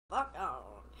fuck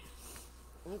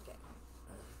on. Okay.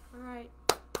 All right.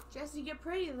 Jesse, get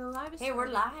pretty. The live is Hey, we're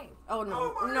starting. live. Oh,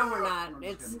 no. Oh, my No, God. we're not. I'm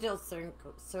It's just still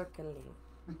circling.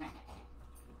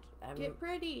 Get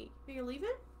pretty. Are you leaving?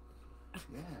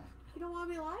 Yeah. You don't want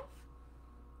to be live?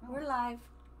 We're live.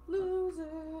 Loser.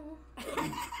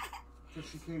 So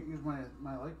she can't use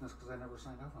my likeness because I never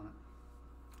signed off on it.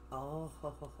 Oh,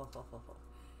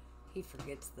 he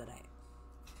forgets that I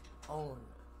own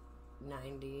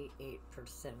 98%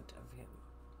 of him.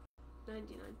 99%.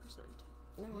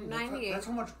 No, Hey, 98. that's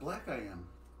how much black I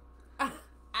am.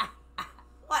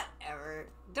 Whatever.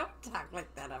 Don't talk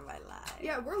like that on my live.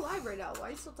 Yeah, we're live right now. Why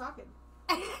are you still talking?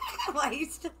 Why are you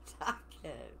still talking?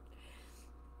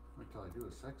 Wait till I do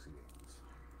a sexy dance.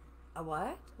 A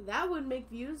what? That would make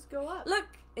views go up. Look,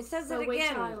 it says So it wait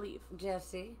again. till I leave.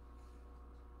 Jesse.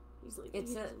 He's leaving.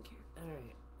 It's he a. doesn't care.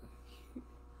 Alright.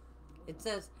 It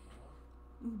says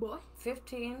Boy.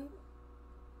 15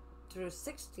 through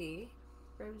 60.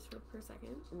 Frames per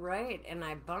second. Right, and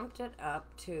I bumped it up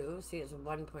to, see, it's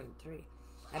 1.3.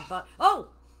 Oh!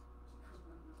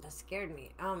 That scared me.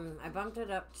 I bumped it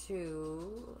up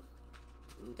to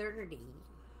 30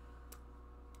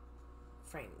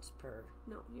 frames per.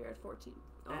 No, you're at 14.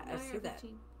 Oh, I now see you're at that.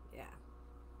 15. Yeah.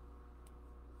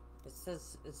 It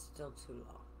says it's still too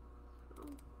low. Oh.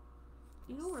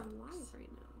 You know we're live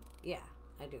right now. Yeah,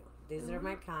 I do. These And are we're my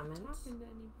not comments. Talking to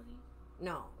anybody.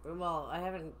 No, well, I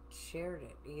haven't shared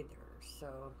it either,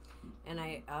 so, and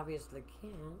I obviously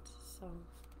can't, so,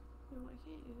 No, why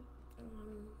can't you?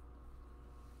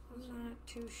 I'm not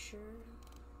too sure.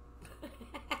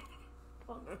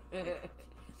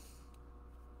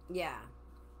 Yeah,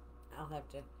 I'll have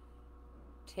to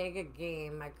take a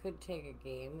game. I could take a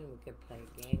game and we could play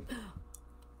a game.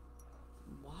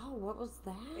 Wow, what was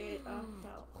that? It fell.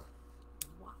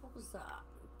 Wowza.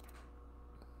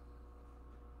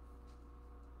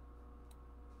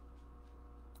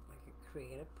 I could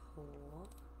create a poll.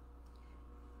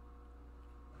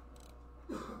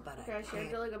 But Okay, I shared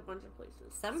to like a bunch of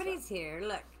places. Somebody's here.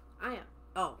 Look. So, I am.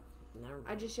 Oh, never mind.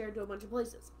 I just shared to a bunch of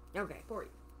places Okay. for you.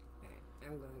 Alright,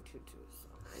 I'm going to too, so.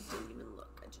 I didn't even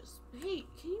look. I just. Hey,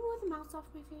 can you move the mouse off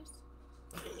my face?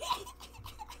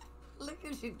 Look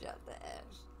at you drop the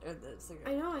ash. Or the I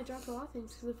cigarette. know, I dropped a lot of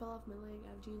things because it fell off my leg. I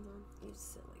have jeans on. You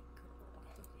silly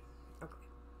girl. Okay.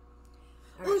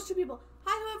 Oh, there's two people.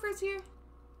 Hi, whoever's here.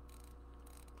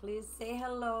 Please say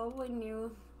hello when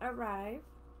you arrive.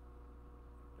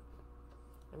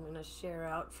 I'm going to share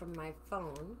out from my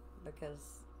phone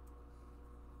because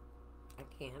I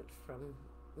can't from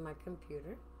my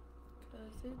computer.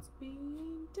 Because it's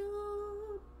being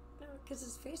done. No, because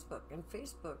it's Facebook, and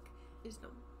Facebook Is no.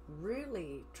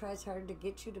 really tries hard to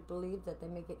get you to believe that they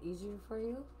make it easier for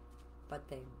you, but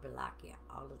they block you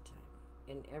all the time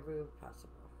in every way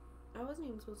possible. I wasn't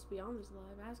even supposed to be on this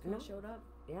live. I just kind of showed up.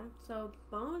 Yeah, So,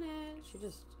 bonus. she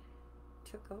just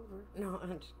took over. No,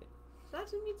 I'm just kidding. So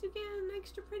that means you get an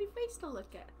extra pretty face to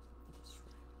look at. That's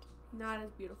right. Not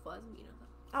as beautiful as Meena,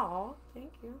 though. Oh,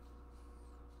 thank you.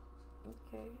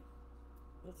 Okay.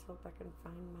 Let's hope I can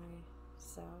find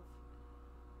myself.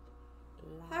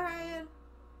 Hi, Ryan.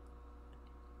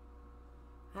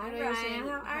 Hi, I know you're saying Ryan.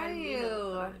 How hi are to Meena, you?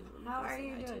 but I'm How gonna are say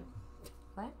you hi doing? too.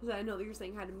 What? Because I know that you're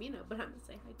saying hi to Meena, but I'm going to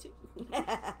say hi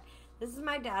too. This is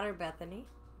my daughter, Bethany.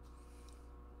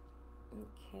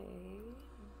 Okay.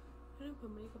 I didn't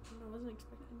put makeup on. I wasn't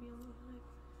expecting to be on the live.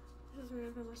 This is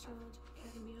Reiki Master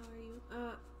Academy. How are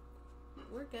you?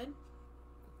 We're good.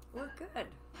 We're good. Sorry.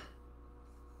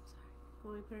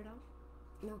 Want me to put it out?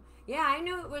 No. Yeah, I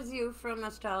knew it was you from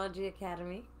Astrology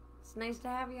Academy. It's nice to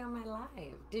have you on my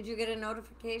live. Did you get a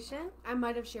notification? I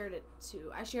might have shared it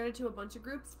to. I shared it to a bunch of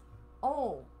groups.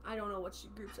 Oh. I don't know which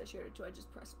groups I shared it to. I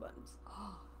just pressed buttons.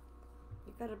 Oh.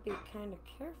 You gotta be kind of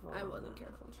careful. I wasn't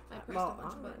careful. I pressed Well, a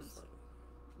bunch of buttons. honestly.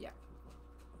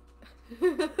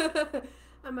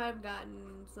 I might have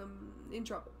gotten in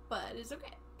trouble, but it's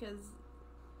okay because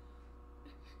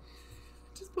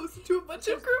just posted to a bunch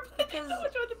of groups. I didn't know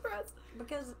which one to press.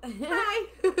 Because Hi.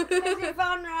 because you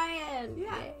found Ryan.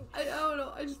 Yeah. Yay. I don't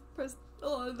know. I just pressed a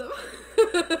lot of them.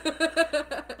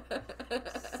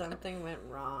 Something went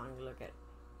wrong. Look at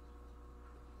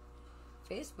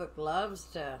Facebook loves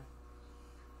to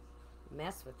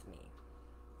mess with me.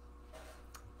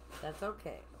 That's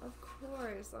okay. Of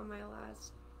course, on my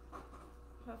last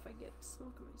puff, I get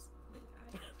smoke in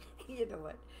my eye. You know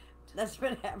what? That's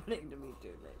been happening to me too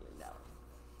lately now.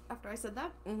 After I said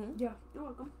that? Mm-hmm. Yeah. You're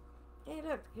welcome. Hey,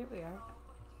 look, here we are.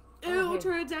 Ew, here.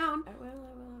 turn it down. I will.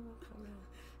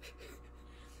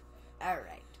 All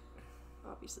right.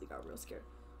 Obviously got real scared.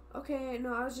 Okay,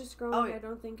 no, I was just scrolling. Oh, yeah. I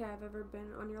don't think I've ever been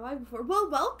on your live before. Well,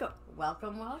 welcome.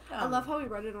 Welcome. I love how we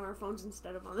read it on our phones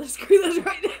instead of on the screen that's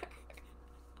right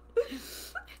there.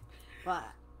 But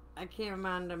I came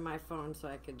onto my phone so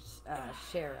I could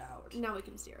share out. Now we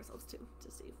can see ourselves too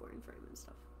to see if we're in frame and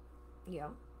stuff. Yeah.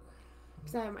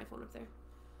 Because I have my phone up there.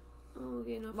 Oh,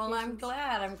 okay, no. Well, I'm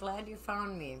glad you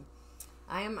found me.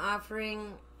 I am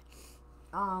offering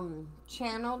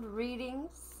channeled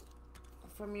readings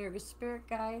from your spirit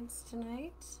guides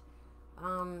tonight.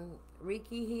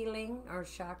 Reiki healing or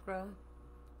chakra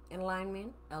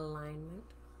alignment.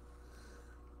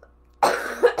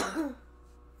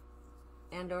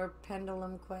 And or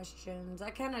pendulum questions. I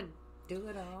kind of do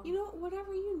it all. You know,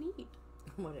 whatever you need.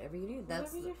 Whatever you need.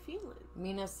 That's whatever you're feeling.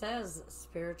 Meena Says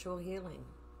spiritual healing.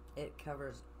 It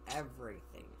covers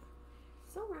everything.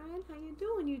 So, Ryan, how you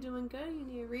doing? You doing good? You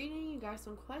need a reading? You got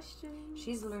some questions?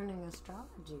 She's learning astrology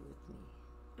with me.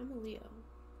 I'm a Leo.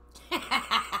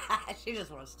 She just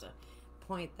wants to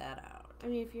point that out. I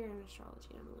mean, if you're in astrology,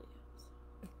 I'm a Leo.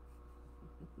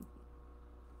 So.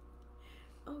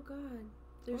 Oh, God.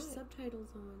 There's What? subtitles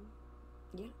on.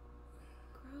 Yeah.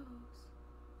 Gross.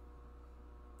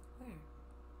 Where?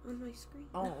 On my screen.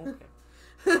 Oh, okay.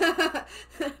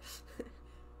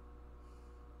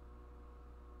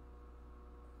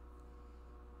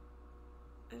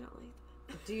 I don't like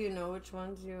that. Do you know which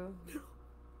ones you...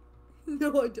 No,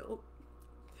 I don't.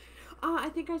 I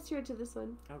think I steered to this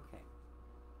one. Okay.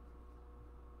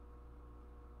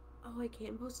 Oh, I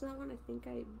can't post to that one. I think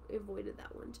I avoided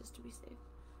that one just to be safe.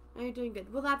 Now you're doing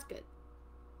good. Well, that's good.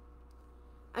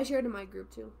 I shared in my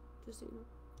group too, just so you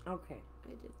know. Okay. I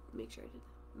did make sure I did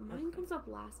that. Mine Okay. comes up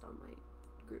last on my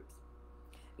groups.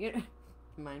 You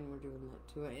mine were doing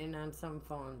that too. And on some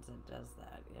phones it does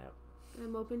that, yep.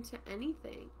 I'm open to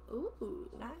anything. Ooh.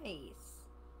 Nice.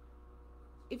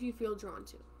 If you feel drawn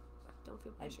to. Don't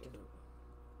feel I pressured. do.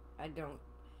 I don't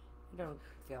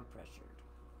feel pressured.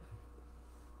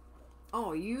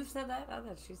 Oh, you said that? I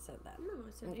thought she said that. No,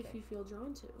 I said if Okay. you feel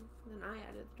drawn to. Then I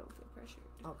added don't feel pressured.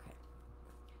 Okay.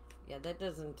 Yeah, that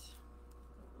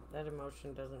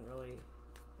emotion doesn't really...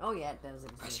 Oh, yeah, it does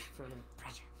exist for me.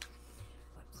 Pressure.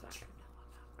 What would you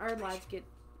know Our about lives get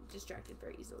distracted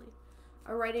very easily.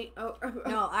 Our writing... Oh,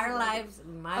 No, our lives,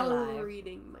 my a life.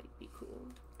 reading might be cool.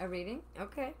 A reading?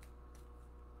 Okay.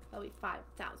 That'll be $5,000.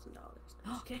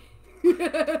 Okay.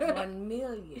 $1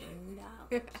 million.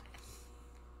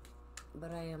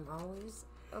 But I am always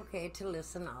okay to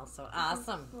listen also.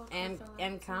 Awesome. Well, And that's all I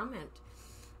have to say. comment.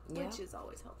 Yeah. Which is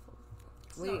always helpful.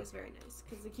 It's We- always very nice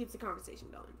because it keeps the conversation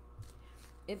going.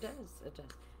 It does. It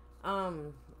does.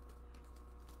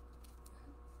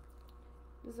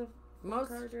 There's a Most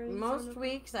card or anything most sound okay?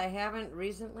 weeks I haven't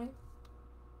recently.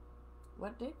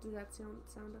 What did? Does that sound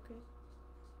okay?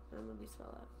 None of these fell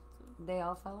out. So. They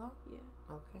all fell out?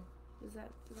 Yeah. Okay. Is that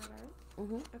alright?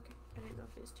 Mm-hmm. Okay. I didn't know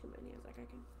if there's too many. I was like, I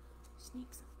can sneak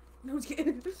some. No, I'm just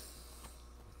kidding.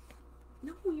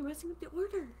 No, you're messing up the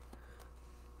order.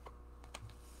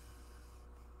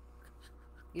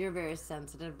 You're very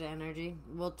sensitive to energy.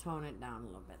 We'll tone it down a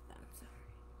little bit then. Sorry.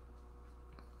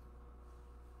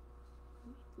 Let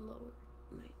me lower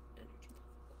my energy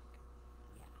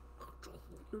level.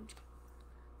 No, I'm just kidding.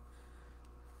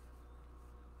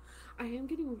 I am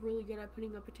getting really good at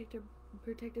putting up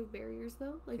protective barriers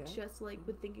though, like Okay. just like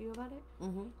with thinking about it.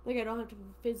 Mm-hmm. Like I don't have to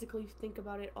physically think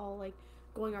about it all like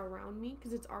going around me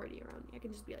because it's already around me. I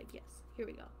can just be like, yes, here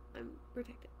we go. I'm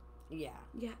protected. Yeah.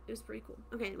 Yeah, it was pretty cool.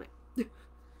 Okay, anyway.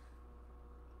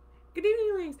 Good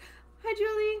evening, Lynx. Hi,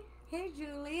 Julie. Hey,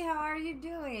 Julie. How are you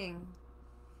doing?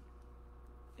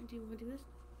 Do you want to do this?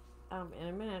 In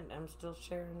a minute. I'm still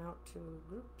sharing out to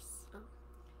groups. Oh.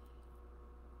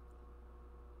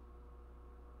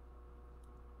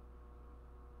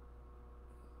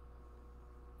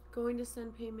 Going to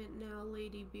send payment now,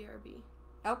 Lady BRB.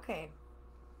 Okay.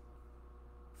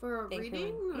 For a Thank you.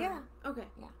 reading? Or? Yeah. Okay.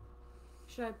 Yeah.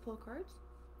 Should I pull cards?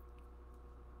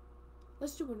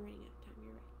 Let's do one reading at a time.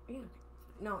 You're right.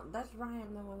 Yeah. No, that's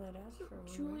Ryan, the one that asked for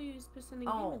one. Julie is sending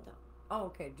Oh. payment though. Oh,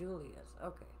 okay. Julie is.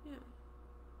 Okay. Yeah.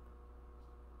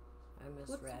 I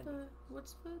misread.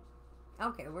 What's the?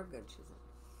 Okay, we're good, she said.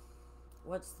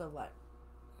 What's the what?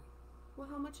 Well,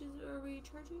 how much are we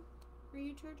charging? Are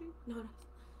you charging? No.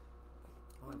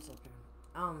 One second.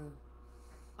 Oh.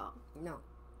 No.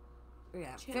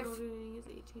 Yeah. Channel reading is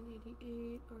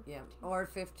 1888 or 15. Yeah, or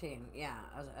 15. Yeah,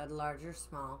 a larger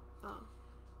small. Oh.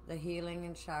 The healing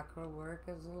and chakra work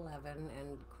is 11,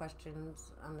 and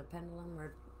questions on the pendulum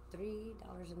are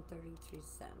 $3.33.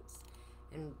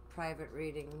 And private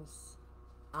readings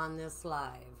on this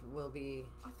live will be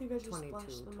I think I just 22,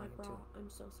 splashed the mic 22. raw. I'm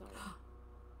so sorry.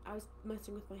 I was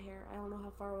messing with my hair. I don't know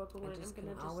how far up it went. I just I'm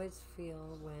gonna can always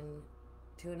feel when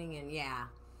tuning in. Yeah.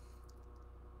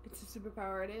 It's a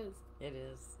superpower. It is. It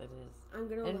is. It is. I'm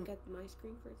gonna look at my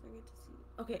screen for a second to see.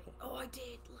 Okay. Oh, I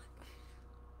did. Look.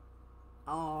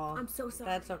 Oh. I'm so sorry.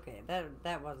 That's okay.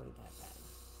 That wasn't that bad.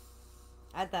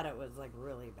 I thought it was like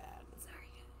really bad. Sorry,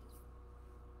 guys.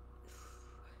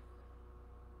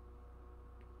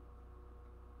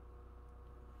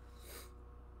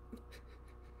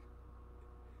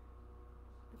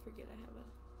 I forget I have a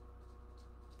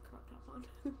crop top on.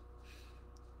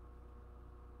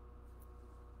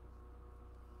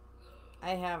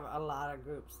 I have a lot of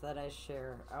groups that I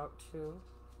share out to.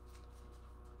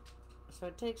 So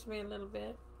it takes me a little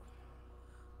bit.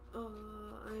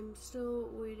 I'm still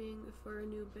waiting for a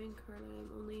new bank card. I'm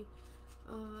only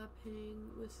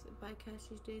paying by cash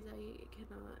these days. I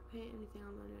cannot pay anything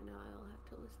online right now. I'll have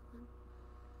to list one.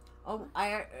 Oh,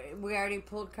 we already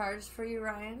pulled cards for you,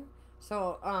 Ryan.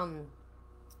 So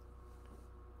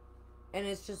and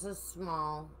it's just a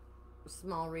small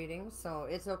reading, so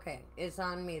it's okay. It's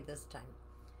on me this time.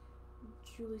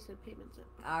 Julie said payments.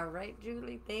 All right,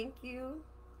 Julie. Thank you.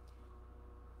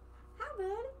 Hi,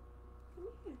 buddy. Come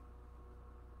here.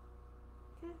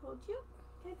 Can I hold you?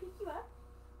 Can I pick you up?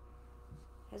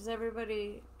 Has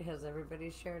everybody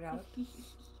shared out? I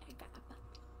got a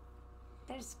puppy.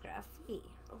 There's Scruffy.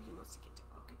 Oh, he wants to get to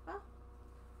okay, well,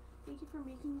 thank you for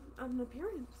making an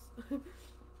appearance.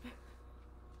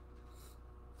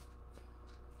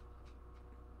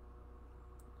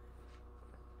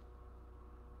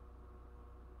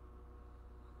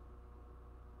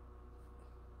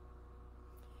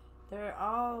 They're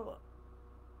all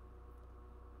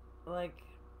like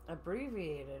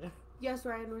abbreviated. Yes,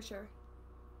 Ryan, we're sure.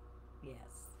 Yes.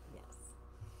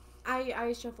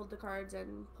 I shuffled the cards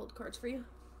and pulled cards for you.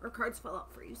 Or cards fell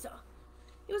out for you, so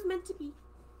it was meant to be.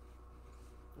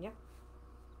 Yep.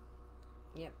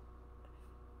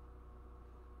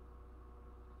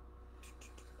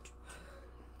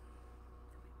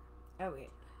 Oh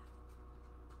wait.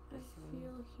 I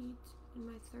feel heat in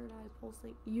my third eye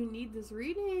pulsing. You need this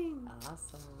reading.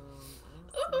 Awesome.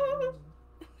 I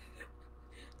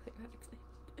got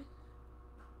excited.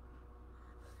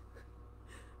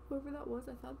 Whoever that was,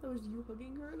 I thought that was you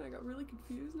hugging her, and I got really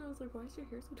confused, and I was like, why is your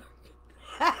hair so dark?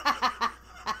 I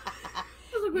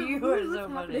was like, wait, You what are is so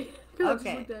happening? funny. Because I Okay.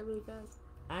 just looked at it really fast.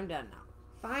 I'm done now.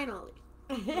 Finally.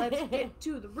 Let's get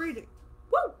to the reading.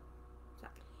 Woo!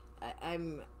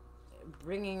 I'm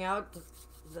bringing out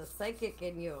the psychic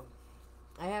in you.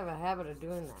 I have a habit of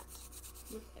doing that.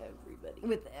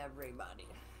 With everybody.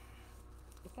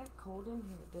 It got cold in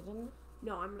here, didn't it?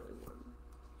 No, I'm really warm.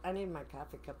 I need my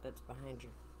coffee cup that's behind you.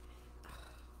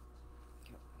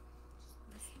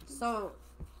 So,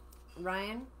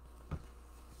 Ryan,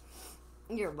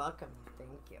 you're welcome.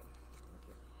 Thank you.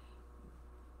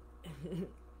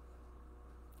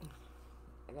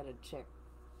 I gotta check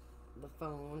the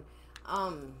phone.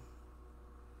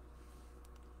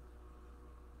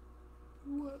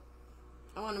 What?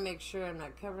 I want to make sure I'm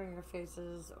not covering our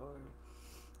faces or.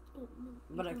 Oh, no.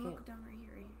 But I can can't. look down right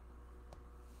here.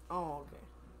 Oh, okay.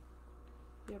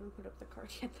 You haven't put up the card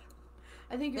yet.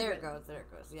 I think you're There good. it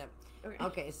goes. Yep. Okay.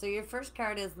 Okay, so your first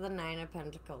card is the Nine of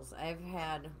Pentacles.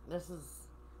 This is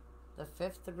the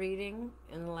 5th reading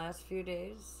in the last few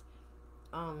days.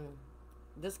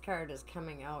 This card is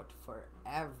coming out for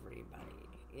everybody.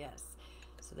 Yes.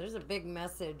 So there's a big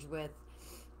message with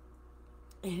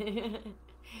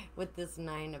with this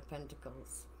Nine of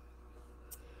Pentacles.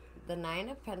 The Nine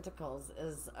of Pentacles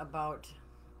is about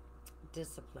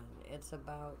discipline. It's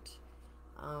about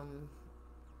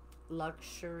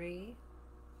luxury,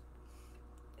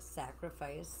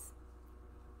 sacrifice.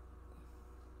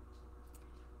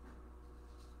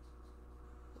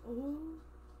 Oh.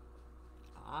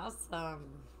 Awesome.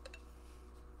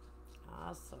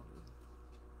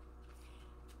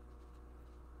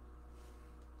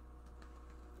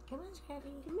 Come on, Scrappy.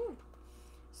 Come here.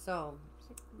 So,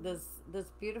 this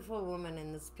beautiful woman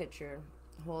in this picture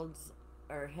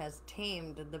has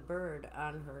tamed the bird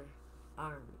on her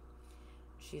arm.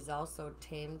 She's also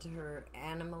tamed her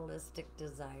animalistic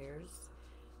desires,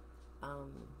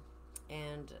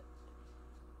 and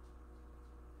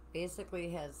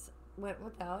basically went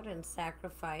without and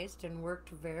sacrificed and worked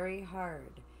very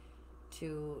hard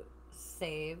to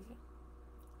save,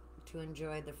 to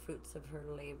enjoy the fruits of her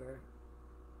labor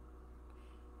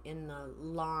in the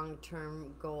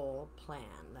long-term goal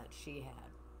plan that she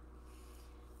had.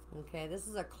 Okay, this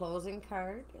is a closing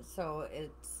card, so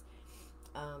it's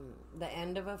the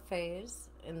end of a phase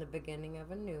and the beginning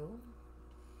of a new.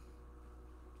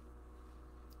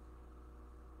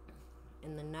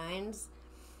 And the nines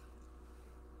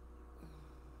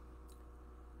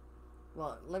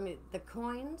well, the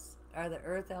coins are the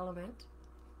earth element,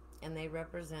 and they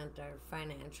represent our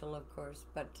financial, of course,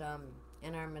 but,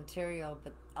 and our material,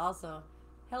 but also,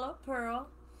 hello, Pearl.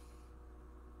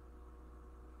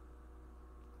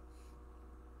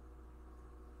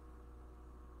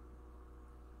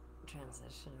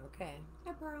 Transition, okay.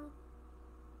 Hi, Pearl.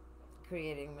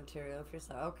 Creating material for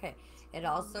yourself, okay. It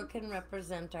also can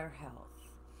represent our health.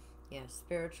 Yeah,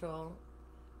 spiritual,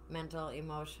 mental,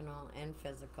 emotional, and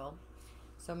physical.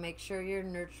 So make sure you're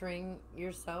nurturing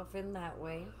yourself in that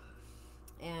way.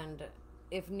 And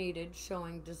if needed,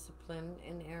 showing discipline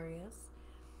in areas.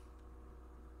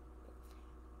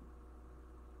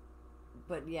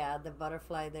 But yeah, the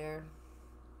butterfly there,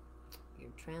 you're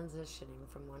transitioning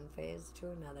from one phase to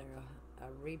another,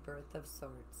 a rebirth of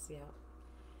sorts, yeah.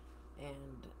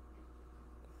 And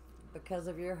because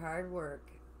of your hard work,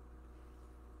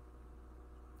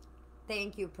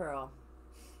 thank you, Pearl.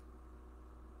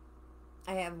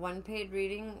 I have one paid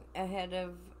reading ahead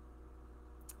of,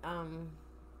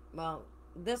 well,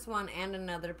 this one and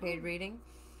another paid reading.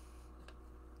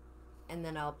 And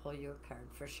then I'll pull you a card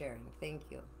for sharing. Thank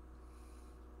you.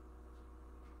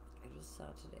 I just saw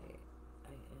today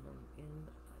I am in a 9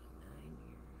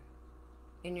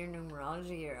 year. In your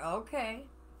numerology year. Okay.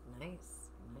 Nice.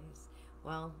 Nice.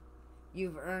 Well,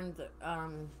 you've earned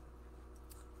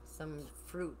some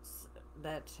fruits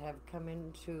that have come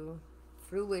into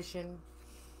fruition.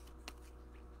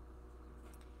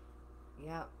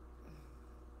 Yep.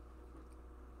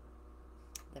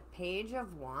 The Page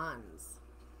of Wands.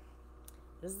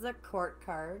 This is a court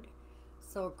card.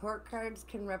 So court cards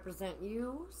can represent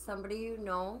you, somebody you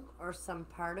know, or some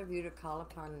part of you to call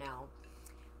upon now.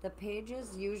 The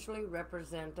pages usually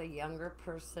represent a younger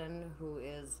person who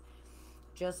is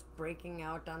just breaking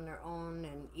out on their own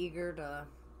and eager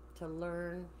to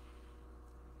learn.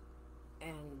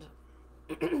 And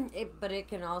but it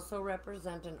can also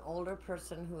represent an older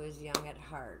person who is young at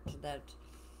heart, that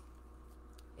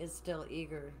is still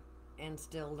eager and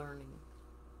still learning.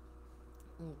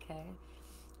 Okay?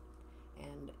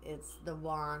 And it's the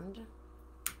wand.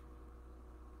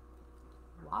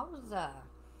 Wowza.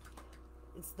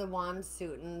 It's the wand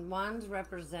suit. And wands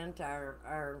represent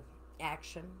our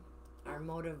action, our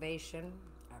motivation,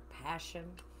 our passion.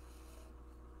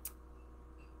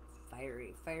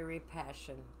 Fiery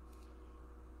passion.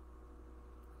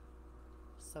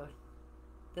 So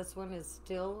this one is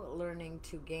still learning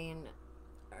to gain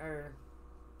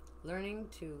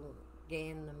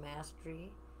the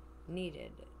mastery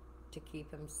needed to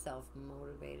keep himself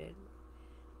motivated,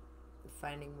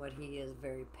 finding what he is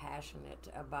very passionate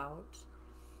about.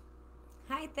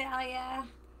 Hi, Thalia.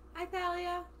 Hi,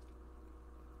 Thalia.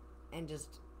 And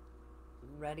just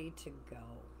ready to go.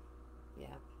 Yeah.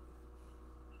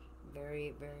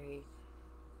 Very, very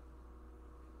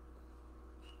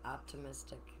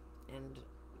optimistic and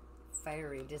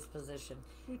fiery disposition.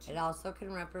 It also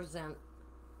can represent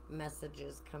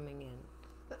messages coming in.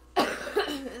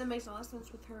 And that makes a lot of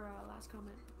sense with her last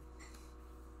comment.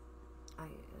 I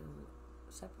am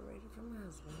separated from my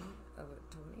husband of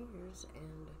 20 years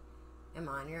and am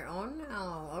on your own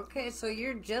now. Okay, so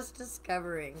you're just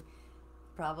discovering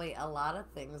probably a lot of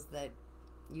things that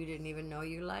you didn't even know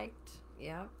you liked.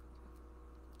 Yeah.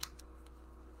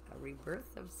 A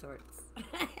rebirth of sorts.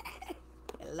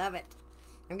 I love it.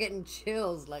 I'm getting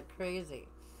chills like crazy.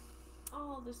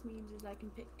 All this means is I can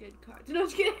pick good cards. No,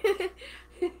 just kidding.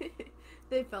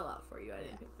 They fell out for you. I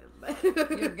didn't pick them.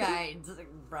 But Your guides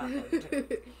brought them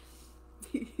too.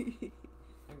 I'm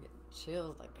getting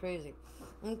chills like crazy.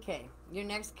 Okay, your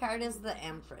next card is the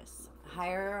Empress.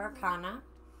 Higher Arcana.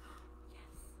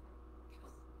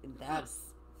 Yes. That's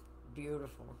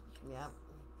beautiful. Yep.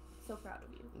 So proud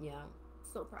of you. Yeah.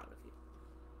 So proud of you.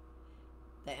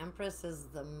 The Empress is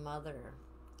the mother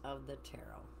of the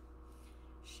tarot.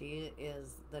 She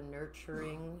is the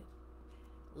nurturing,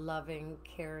 loving,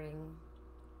 caring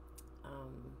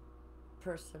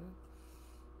person.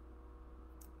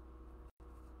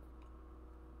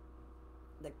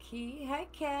 The key, hi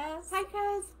Kaz. Hi,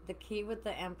 Kaz. The key with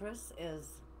the Empress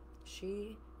is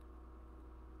she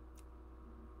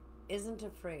isn't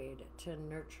afraid to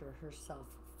nurture herself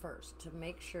first, to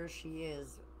make sure she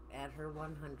is at her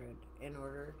 100 in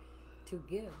order to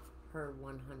give her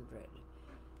 100.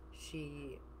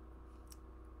 She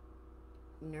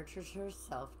nurtures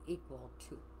herself equal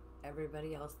to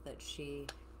everybody else that she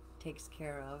takes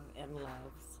care of and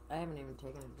loves. I haven't even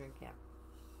taken a drink yet.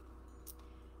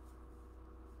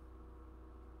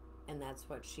 And that's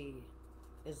what she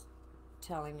is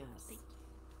telling us.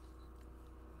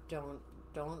 Don't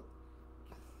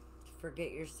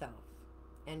forget yourself.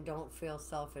 And don't feel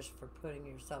selfish for putting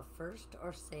yourself first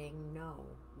or saying no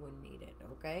when needed,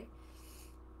 okay?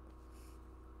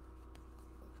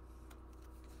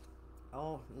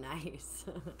 Oh, nice.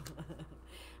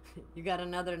 You got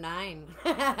another 9.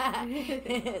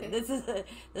 This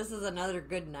is another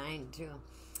good 9 too.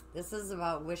 This is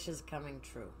about wishes coming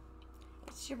true.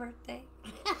 It's your birthday.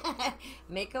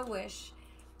 Make a wish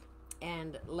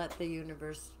and let the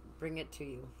universe bring it to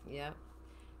you. Yep.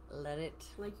 Let it.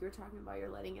 Like you were talking about, you're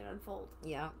letting it unfold.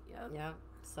 Yep. Yep. Yep.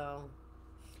 So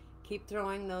keep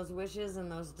throwing those wishes and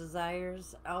those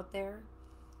desires out there,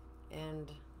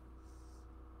 and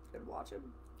watch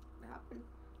them happen.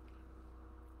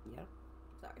 Yep.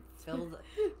 Sorry.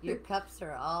 Your cups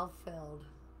are all filled,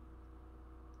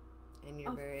 and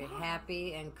you're very wow.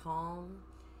 happy and calm.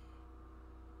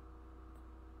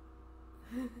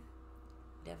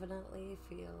 Definitely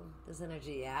feel this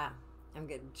energy. Yeah, I'm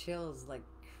getting chills like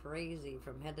crazy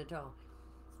from head to toe.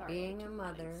 Sorry, Being a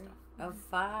mother of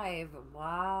 5.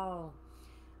 Wow.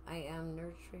 I am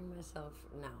nurturing myself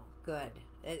now. Good.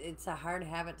 It's a hard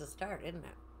habit to start, isn't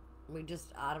it? We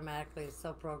just automatically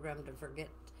so programmed to forget.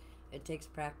 It takes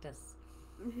practice.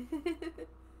 So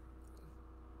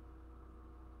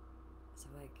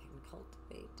I can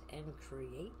cultivate and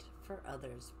create for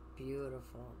others.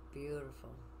 Beautiful,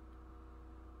 beautiful.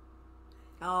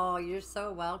 Oh, you're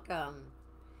so welcome.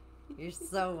 You're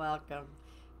so welcome.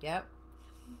 Yep.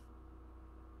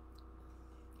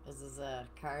 This is a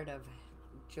card of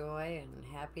joy and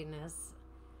happiness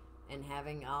and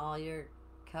having all your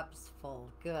cups full.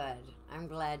 Good. I'm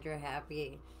glad you're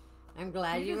happy. I'm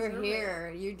glad you were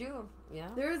here. You do. Yeah.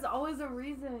 There's always a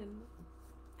reason.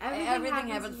 Everything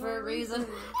happens for a reason.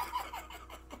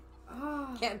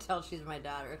 Oh. Can't tell she's my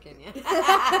daughter, can you?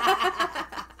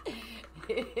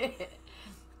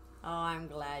 Oh, I'm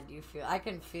glad you feel. I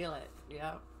can feel it.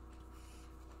 Yeah.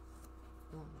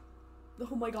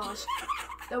 Oh my gosh,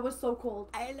 that was so cold.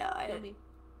 I know it. Me.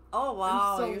 Oh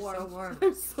wow, I'm so you're warm. so warm.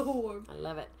 I'm so warm. I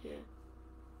love it. Yeah.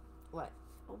 What?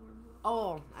 Oh, warm.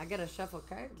 Oh, I gotta shuffle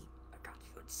cards. I got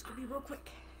you. It's gonna be real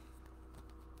quick.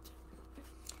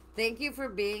 Thank you for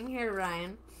being here,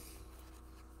 Ryan.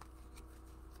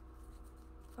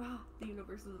 Ah, the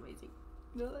universe is amazing.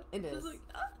 You know that? It is. Just like,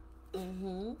 ah.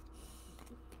 Mm-hmm.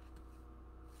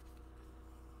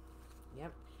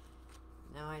 Yep.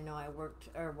 Now I know why I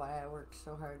worked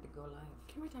so hard to go live.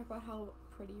 Can we talk about how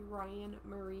pretty Ryan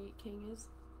Marie King is?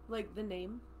 Like the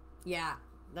name? Yeah,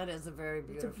 that is a very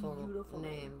It's a beautiful, beautiful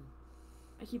name.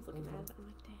 I keep looking at it. I'm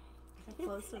like, dang, that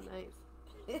flow's so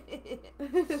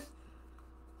nice.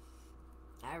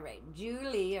 All right,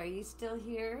 Julie, are you still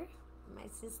here, my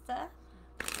sister?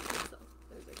 So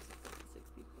there's like six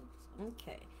people. So.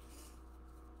 Okay.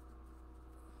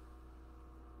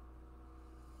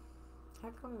 How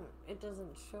come it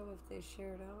doesn't show if they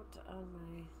shared out on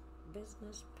my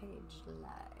business page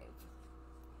live?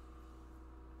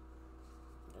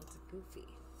 That's goofy.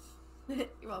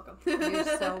 You're welcome. You're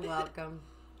so welcome.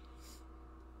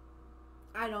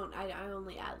 I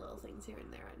only add little things here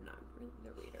and there. I'm not really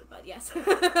the reader, but yes.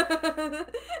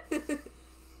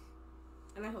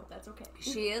 And I hope that's okay.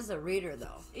 She is a reader,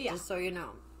 though. Yeah. Just so you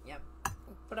know. Yep.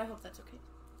 But I hope that's okay.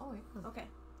 Oh, yeah. Okay.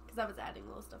 Because I was adding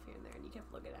little stuff here and there, and you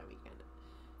kept looking at me kind of.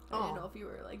 I didn't know if you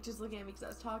were like just looking at me because I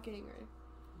was talking or.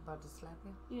 About to slap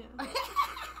you? Yeah.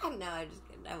 No, I just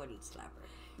kidding. I wouldn't slap her.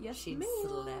 Yes, She'd ma'am.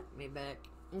 slap me back.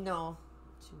 No,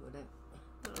 she wouldn't.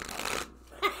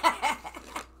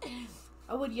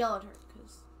 I would yell at her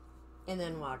because. And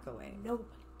then walk away. Nobody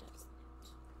does that.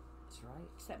 That's right.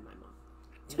 Except my mom.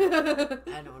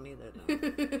 I don't either,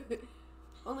 though.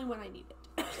 Only when I need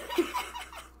it.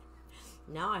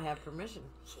 Now I have permission.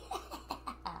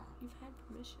 You've had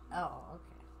permission. Oh,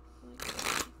 okay. Like,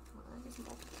 there's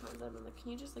multiple times I've been like,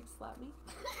 can you just like slap me?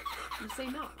 You say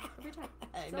no every time.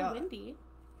 It's so windy.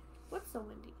 What's so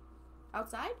windy?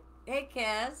 Outside? Hey,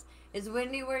 Kaz. Is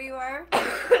windy where you are?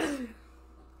 I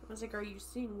was like, are you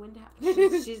seeing wind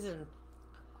happen? She's in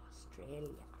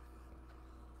Australia.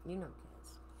 You know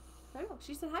Kaz. I know.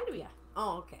 She said hi to me. Yeah.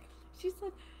 Oh, okay. She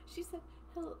said,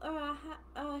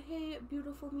 hello, hey,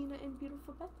 beautiful Meena and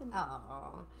beautiful Beth.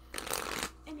 Oh.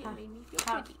 And it made me feel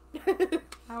how- pretty.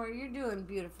 How are you doing,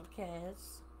 beautiful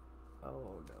Kaz?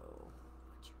 Oh, no.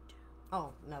 What'd you do?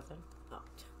 Oh, nothing. Oh.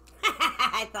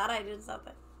 I thought I did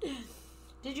something.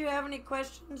 Did you have any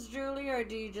questions, Julie, or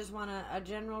do you just want a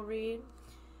general read?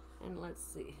 And let's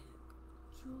see.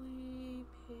 Julie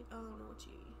paid. I don't know what she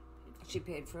paid for. She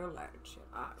paid for a large.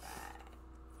 All right.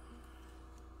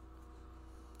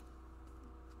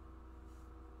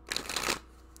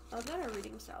 I love that our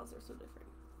reading styles are so different.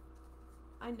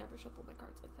 I never shuffle my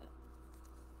cards like that.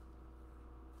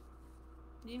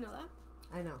 Do you know that?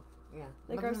 I know. Yeah.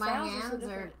 Like, but our my styles are so hands are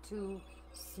different. too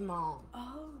small.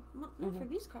 Oh, not for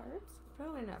these cards.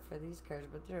 Probably not for these cards,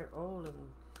 but they're old and.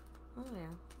 Oh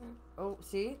yeah. Oh,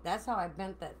 see, that's how I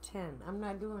bent that 10. I'm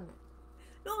not doing it.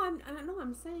 No,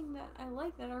 I'm saying that I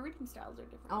like that our reading styles are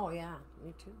different. Oh yeah,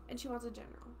 me too. And she wants a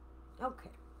general.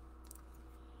 Okay.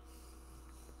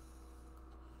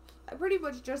 I pretty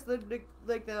much just the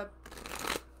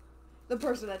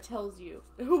person that tells you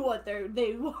what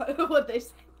what they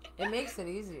say. It makes it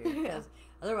easier because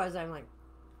otherwise I'm like.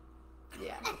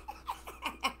 Yeah.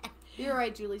 You're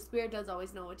right, Julie. Spirit does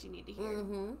always know what you need to hear.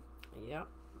 Mm-hmm. Yep.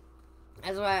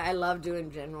 That's why I love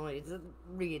doing general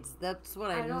reads. That's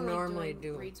what I don't normally like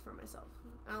doing do. Reads for myself.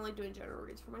 I don't like doing general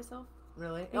reads for myself.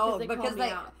 Really? Because they because call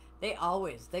me out.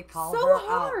 they call so her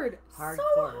hard, out. So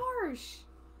Hardcore. harsh.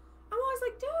 I'm always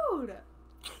like, dude.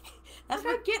 That's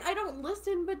what I don't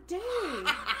listen, but dang.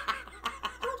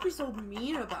 Don't be so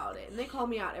mean about it. And they call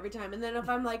me out every time. And then if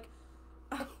I'm like,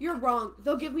 you're wrong,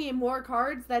 they'll give me more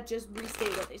cards that just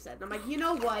restate what they said. And I'm like, you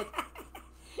know what?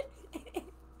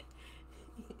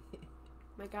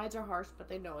 My guides are harsh, but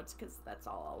they know it's because that's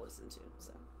all I'll listen to.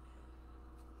 So.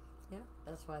 Yeah,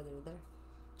 that's why they're there.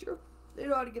 True. They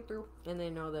know how to get through. And they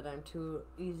know that I'm too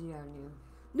easy on you.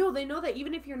 No, they know that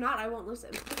even if you're not, I won't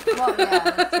listen. Well, yeah,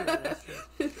 that's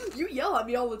true. You yell at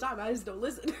me all the time. I just don't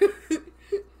listen.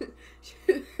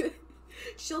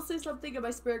 She'll say something and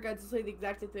my spirit guides will say the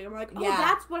exact same thing. I'm like, oh, yeah.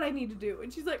 That's what I need to do.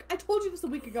 And she's like, I told you this a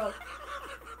week ago.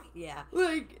 Yeah.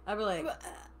 Like, I'll be like,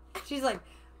 she's like,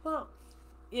 well,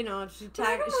 she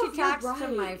talks right. to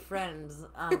my friends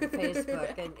on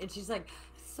Facebook, and she's like,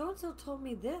 so-and-so told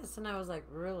me this. And I was like,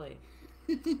 really?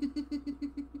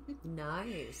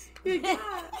 Nice. Yeah.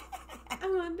 I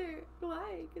wonder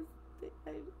why, because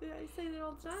I say that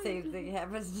all the time. Same thing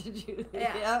happens to you.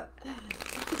 Yeah.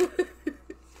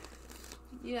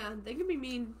 Yeah, they can be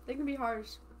mean. They can be harsh.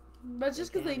 But it's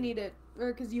just because they need it.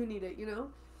 Or because you need it,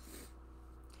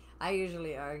 I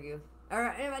usually argue.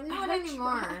 Or not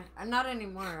anymore. Not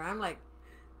anymore. I'm like,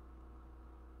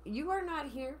 you are not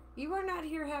here. You are not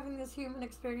here having this human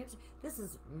experience. This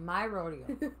is my rodeo.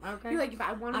 Okay? You're like, if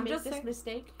I want to make this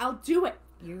mistake, I'll do it.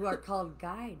 You are called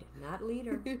guide, not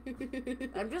leader.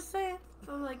 I'm just saying.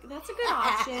 I'm like, that's a good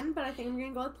option, but I think I'm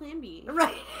going to go with plan B.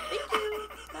 Right. Thank you.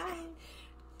 Bye.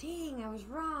 Dang, I was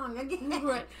wrong again.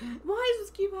 Right. Why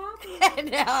does this keep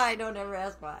happening? No, I don't ever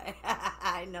ask why.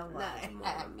 I know why. That's more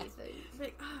of a me thing. It's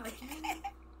like, again.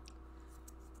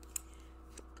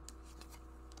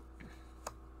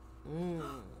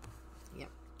 Yep.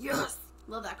 Yes.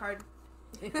 Love that card.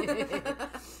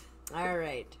 All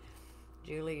right.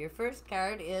 Julie, your first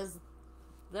card is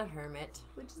the Hermit.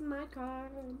 Which is my card.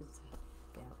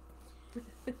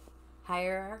 Yeah.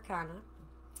 Higher Arcana.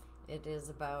 It is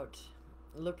about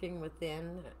looking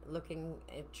within, looking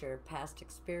at your past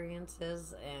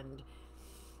experiences and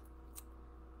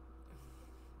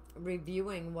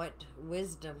reviewing what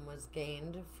wisdom was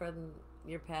gained from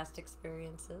your past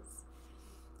experiences.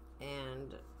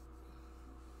 And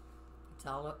it's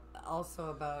also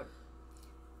about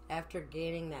after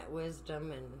gaining that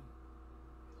wisdom and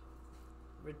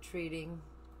retreating,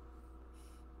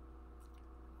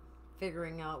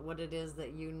 figuring out what it is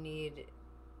that you need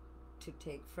to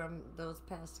take from those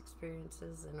past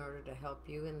experiences in order to help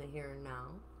you in the here and now.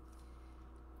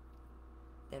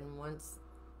 Then once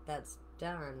that's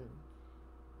done,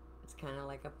 it's kind of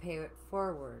like a pay it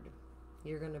forward.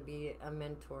 You're going to be a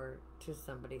mentor to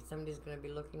somebody. Somebody's going to be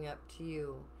looking up to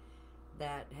you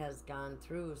that has gone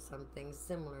through something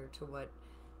similar to what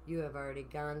you have already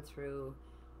gone through,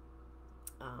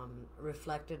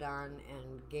 reflected on,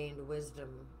 and gained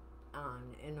wisdom on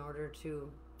in order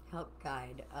to help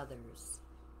guide others.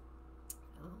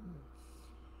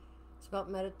 It's about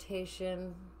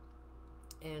meditation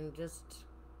and just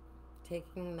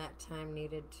taking that time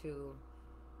needed to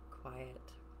quiet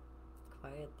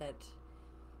that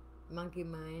monkey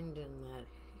mind and that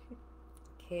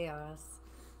chaos,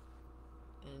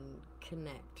 and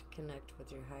connect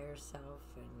with your higher self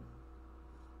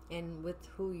and with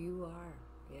who you are.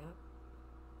 Yeah.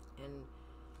 And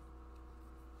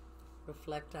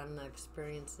reflect on the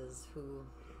experiences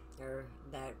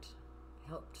that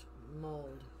helped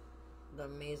mold the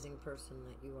amazing person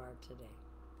that you are today.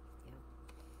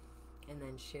 Yeah. And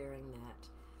then sharing that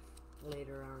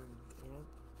later on. Yeah.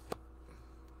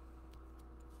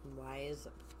 Wise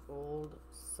old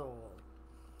soul.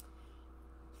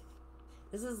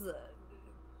 This is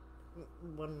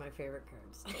one of my favorite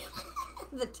cards.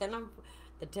 the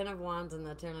ten of wands and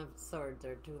the 10 of swords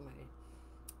are two of my.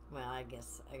 Well, I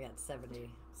guess I got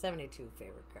 72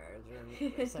 favorite cards,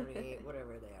 or 78,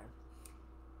 whatever they are.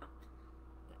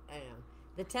 I know.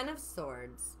 The Ten of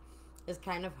Swords is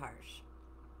kind of harsh.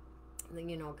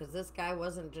 You know, because this guy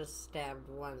wasn't just stabbed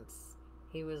once.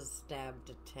 He was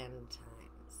stabbed 10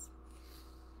 times.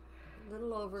 A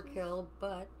little overkill,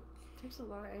 but... It takes a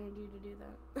lot of energy to do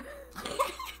that.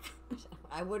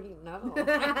 I wouldn't know.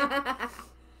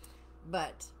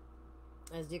 But,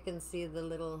 as you can see, the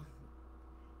little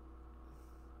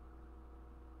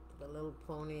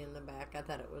pony in the back, I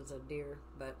thought it was a deer,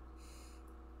 but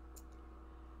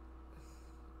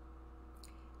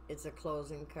it's a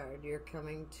closing card. You're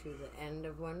coming to the end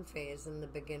of one phase and the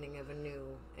beginning of a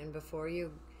new. And before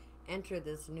you enter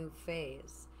this new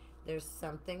phase, there's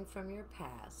something from your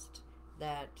past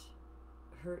that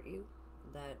hurt you,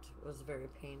 that was very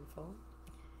painful.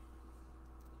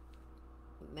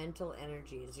 Mental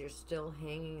energies, you're still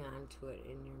hanging on to it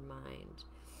in your mind,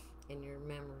 in your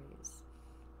memories.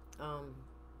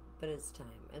 But it's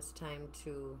time. It's time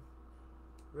to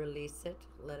release it,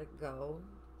 let it go,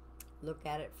 look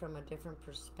at it from a different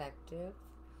perspective,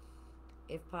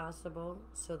 if possible,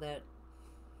 so that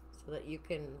you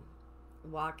can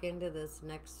walk into this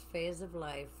next phase of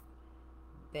life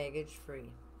baggage free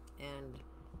and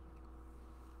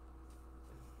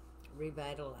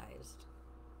revitalized.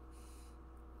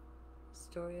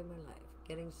 Story of my life.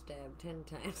 Getting stabbed 10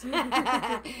 times.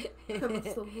 I'm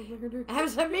a soul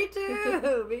murderer. Me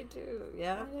too. Me too.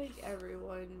 Yeah. I think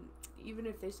everyone, even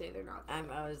if they say they're not.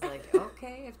 I was like,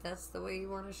 okay, if that's the way you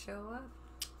want to show up,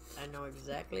 I know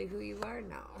exactly who you are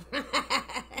now.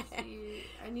 See,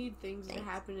 I need things to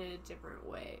happen in a different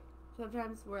way.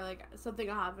 Sometimes where like something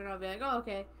will happen, I'll be like, oh,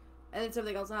 okay. And then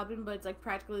something else will happen, but it's like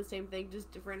practically the same thing,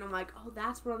 just different. I'm like, oh,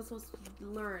 that's what I'm supposed to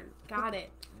learn. Got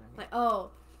it. Like,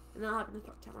 oh. And that'll happen the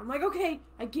third time. I'm like, okay,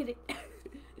 I get it.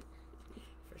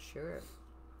 For sure.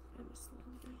 I'm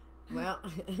a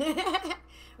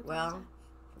well,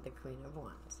 the Queen of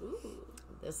Wands. Ooh.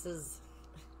 This is,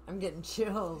 I'm getting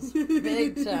chills.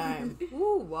 Big time.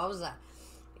 Ooh, wowza.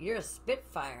 You're a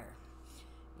Spitfire.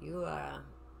 You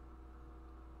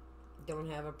don't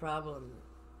have a problem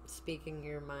speaking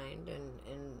your mind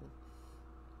and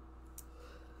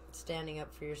standing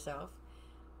up for yourself.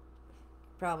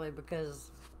 Probably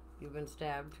because you've been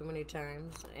stabbed too many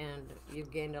times and you've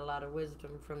gained a lot of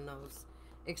wisdom from those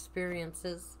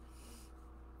experiences.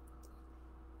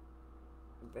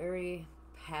 Very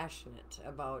passionate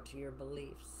about your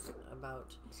beliefs,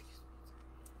 about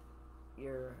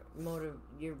your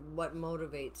what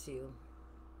motivates you.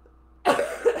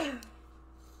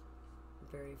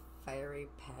 Very fiery,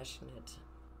 passionate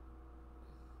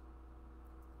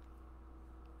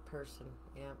person,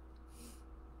 yeah.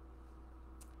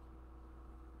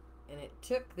 And it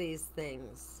took these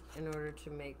things in order to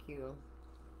make you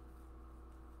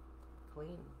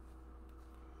queen.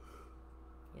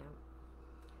 Yeah.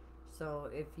 So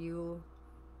if you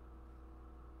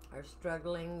are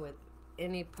struggling with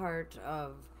any part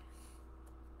of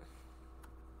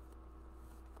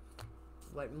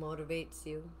what motivates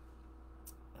you,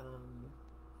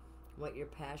 what you're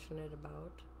passionate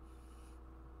about,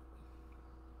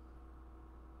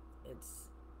 it's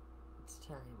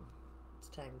time. It's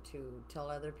time to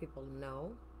tell other people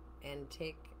no and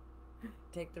take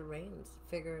the reins.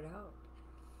 Figure it out.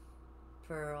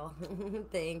 Pearl,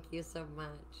 thank you so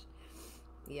much.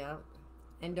 Yep.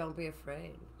 And don't be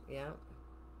afraid. Yep.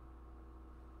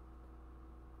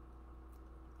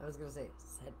 I was going to say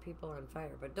set people on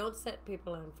fire, but don't set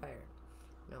people on fire.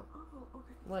 No. Oh,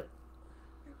 okay. What?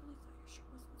 I really thought your shirt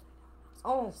was inside out.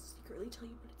 Oh. I was secretly tell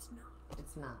you, but it's not.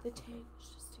 It's not. The tag was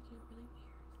just sticking out really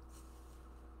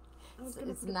weird.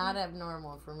 It's not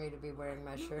abnormal for me to be wearing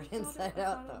my shirt inside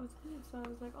out, though. It was good, so I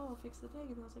was like, oh, I'll fix the tag.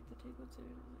 And I was like, the tag was there.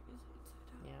 And I was like, is it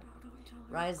inside out? Yeah. How do I tell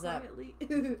her Rise up quietly?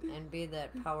 and be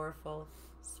that powerful,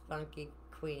 spunky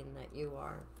queen that you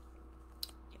are.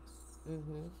 Yes.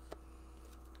 Mm-hmm.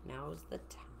 Now's the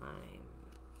time.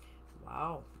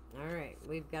 Wow. All right.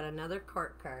 We've got another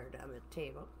court card on the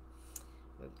table.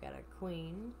 We've got a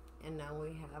queen, and now we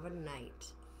have a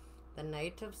knight. The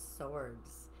Knight of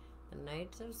Swords. The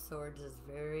Knight of Swords is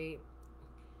very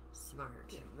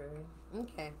smart. Very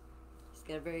okay. He's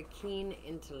got a very keen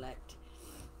intellect,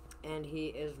 and he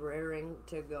is raring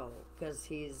to go because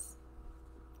he's,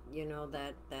 you know,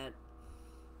 that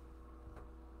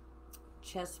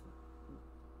chess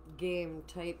game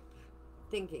type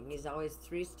thinking. He's always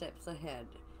 3 steps ahead.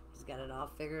 He's got it all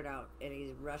figured out, and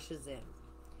he rushes in.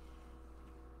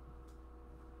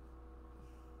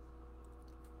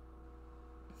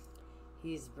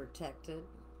 He's protected,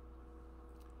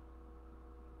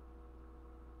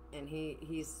 and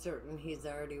he's certain he's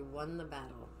already won the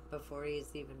battle before he's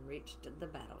even reached the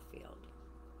battlefield.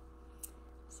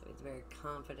 So he's very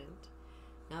confident,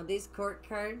 Now these court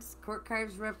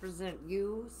cards represent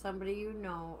you, somebody you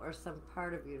know, or some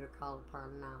part of you to call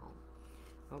upon now.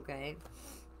 Okay?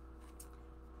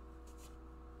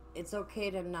 It's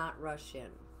okay to not rush in.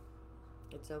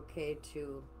 It's okay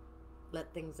to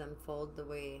let things unfold the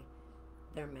way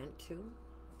they're meant to.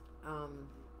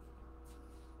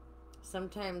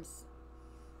 Sometimes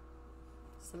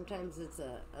it's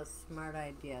a smart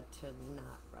idea to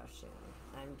not rush in.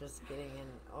 I'm just getting an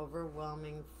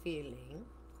overwhelming feeling.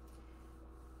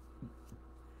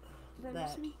 Did I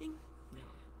miss anything? No.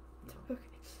 Okay.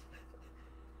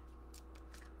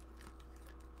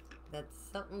 That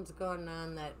something's going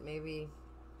on that maybe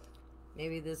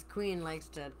this queen likes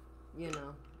to,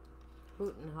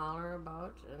 hoot and holler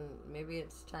about, and maybe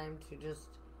it's time to just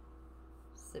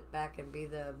sit back and be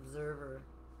the observer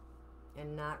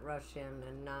and not rush in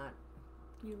and not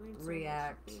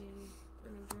react. So much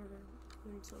an observer.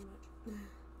 Learn so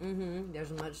much.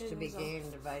 There's much to be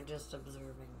gained by just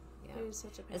observing. Yeah. It is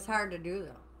such a It's hard to do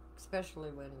though,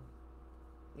 especially when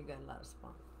you got a lot of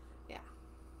spunk. Yeah.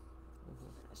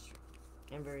 That's true.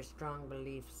 And very strong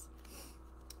beliefs.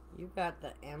 You got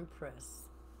the Empress.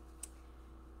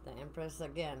 The Empress,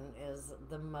 again, is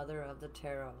the mother of the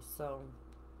tarot. So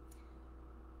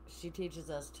she teaches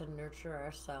us to nurture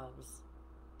ourselves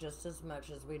just as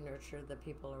much as we nurture the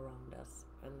people around us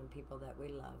and the people that we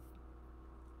love.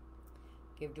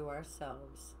 Give to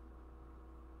ourselves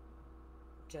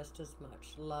just as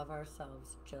much. Love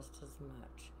ourselves just as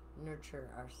much. Nurture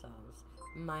ourselves.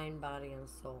 Mind, body, and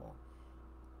soul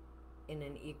in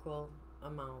an equal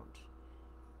amount.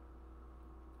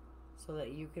 So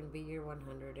that you can be your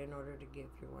 100 in order to give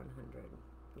your 100.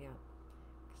 Yeah.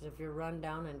 Because if you're run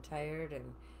down and tired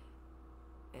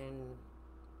and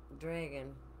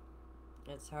dragging,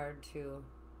 it's hard to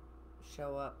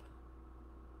show up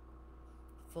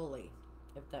fully,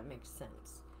 if that makes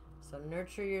sense. So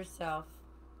nurture yourself.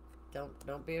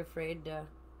 Don't be afraid to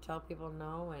tell people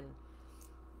no, and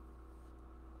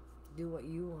do what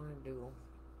you want to do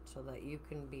so that you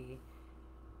can be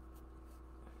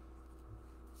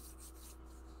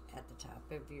at the top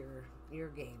of your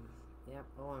game. Yep.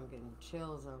 Oh, I'm getting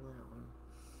chills on that one.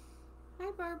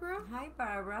 Hi, Barbara. Hi,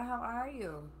 Barbara. How are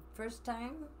you? First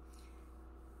time?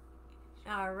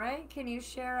 All right. Can you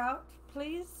share out,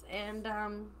 please? And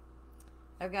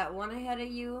I've got one ahead of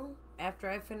you after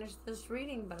I finish this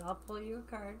reading, but I'll pull you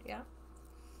a card. Yeah.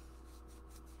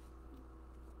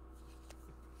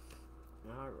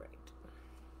 All right.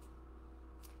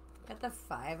 Got the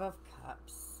Five of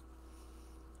Cups.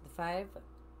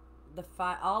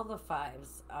 All the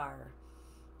fives are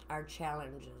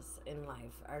challenges in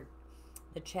life. Are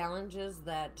the challenges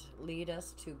that lead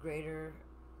us to greater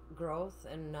growth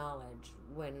and knowledge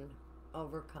when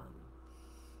overcome.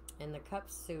 And the cup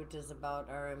suit is about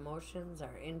our emotions,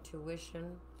 our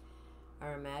intuition,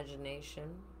 our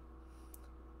imagination.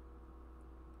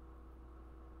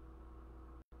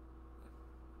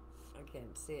 I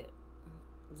can't see it.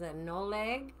 Is that no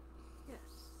leg? Yes.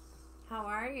 How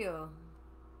are you?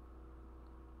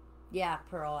 Yeah,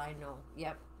 Pearl, I know.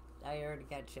 Yep, I already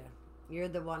got you. You're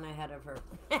the one ahead of her.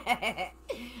 I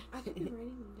can be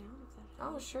writing them down if that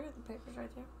helps. Oh, sure, the paper's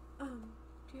right there. Do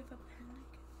you have a pen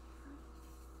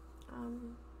I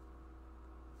can?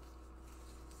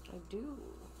 I do.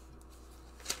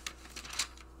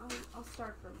 I'll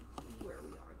start from where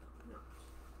we are. No.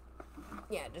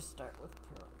 Yeah, just start with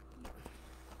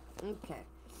Pearl. Okay.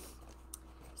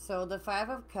 So the Five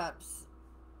of Cups,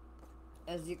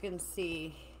 as you can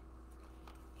see,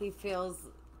 he feels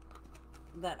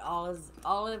that all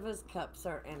of his cups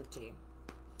are empty.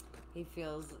 He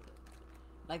feels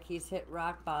like he's hit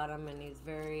rock bottom and he's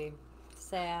very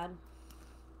sad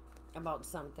about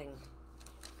something.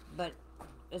 But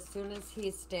as soon as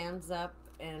he stands up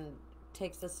and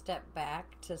takes a step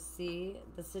back to see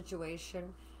the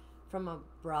situation from a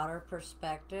broader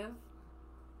perspective,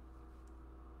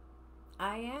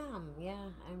 I'm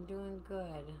doing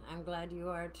good. I'm glad you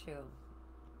are too.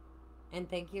 And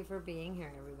thank you for being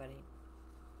here, everybody.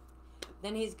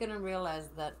 Then he's going to realize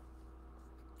that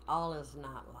all is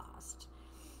not lost.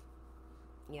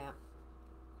 Yep.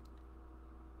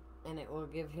 And it will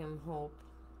give him hope.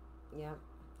 Yep.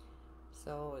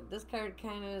 So this card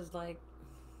kind of is like,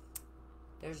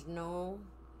 there's no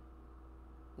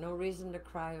reason to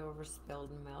cry over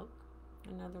spilled milk,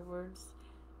 in other words.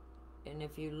 And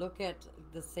if you look at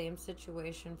the same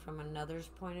situation from another's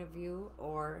point of view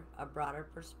or a broader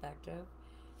perspective,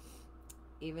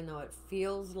 even though it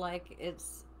feels like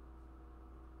it's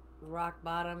rock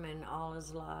bottom and all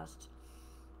is lost,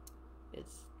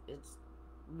 it's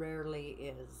rarely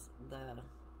is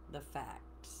the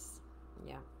facts.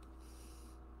 Yeah.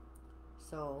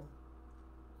 So,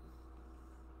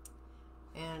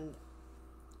 and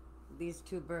these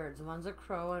two birds, one's a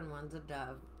crow and one's a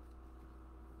dove.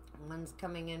 One's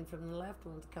coming in from the left,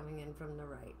 one's coming in from the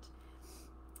right.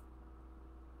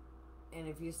 And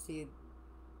if you see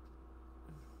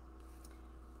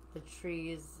the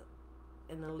trees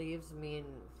and the leaves mean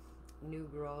new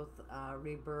growth,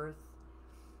 rebirth,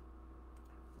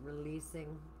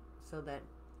 releasing so that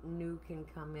new can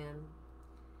come in.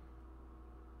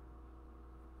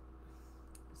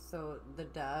 So the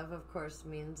dove, of course,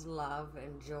 means love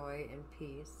and joy and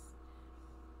peace.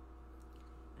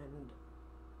 And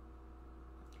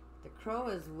the crow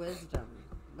is wisdom,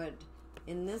 but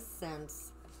in this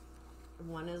sense,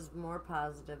 one is more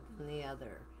positive than the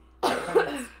other.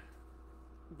 But it's,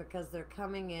 because they're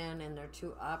coming in and they're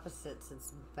two opposites,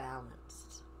 it's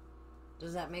balanced.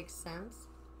 Does that make sense?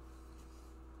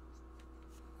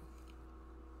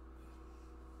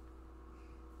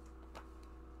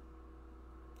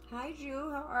 Hi, Ju.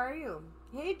 How are you?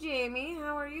 Hey, Jamie.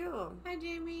 How are you? Hi,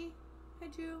 Jamie. Hi,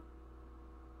 Ju.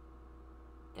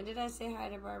 And did I say hi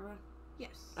to Barbara?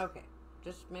 Yes. Okay.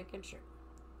 Just making sure.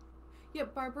 Yeah,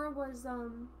 Barbara was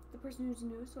the person who's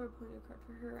new, so we're pulling a card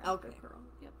for her after Okay. Pearl.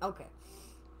 Yep. Okay.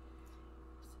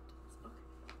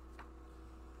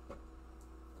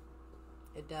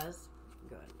 It does?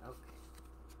 Good. Okay.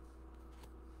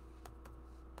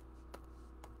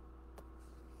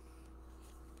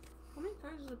 How many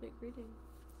cards is a big reading?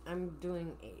 I'm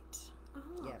doing 8. Oh.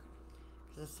 Yeah.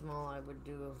 The small I would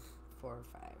do 4 or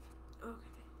 5. Okay.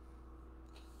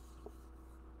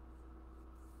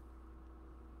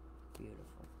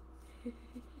 Beautiful.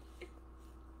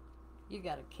 You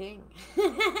got a king.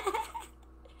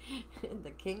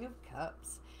 The King of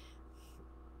Cups.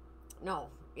 No,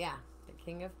 yeah, the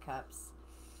King of Cups.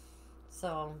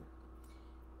 So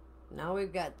now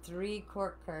we've got 3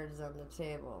 court cards on the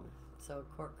table. So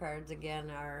court cards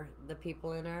again are the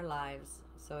people in our lives.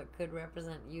 So it could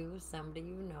represent you, somebody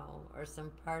you know, or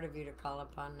some part of you to call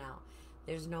upon now.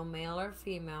 There's no male or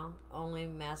female, only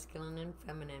masculine and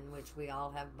feminine, which we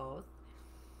all have both.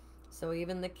 So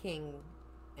even the king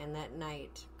and that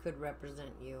knight could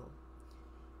represent you.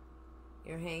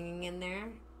 You're hanging in there?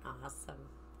 Awesome.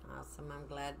 Awesome. I'm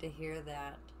glad to hear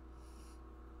that.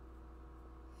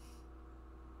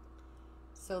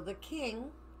 So the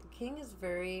king is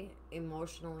very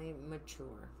emotionally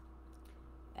mature.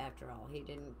 After all, he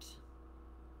didn't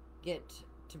get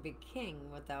to be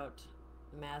king without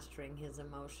mastering his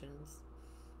emotions,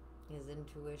 his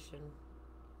intuition.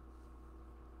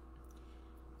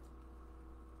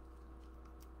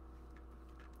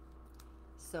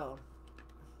 So,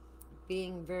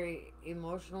 being very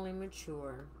emotionally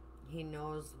mature, he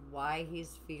knows why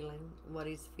he's feeling what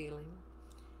he's feeling,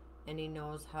 and he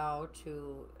knows how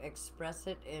to express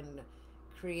it in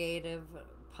creative,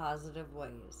 positive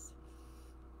ways.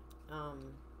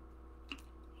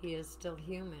 He is still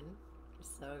human,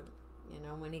 so,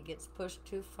 when he gets pushed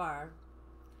too far,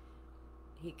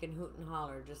 he can hoot and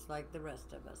holler just like the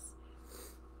rest of us.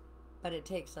 But it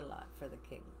takes a lot for the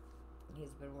king.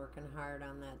 He's been working hard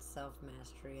on that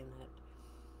self-mastery and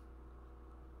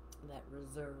that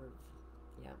reserve.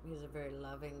 Yeah, he's a very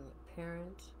loving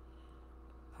parent,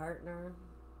 partner,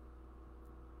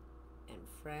 and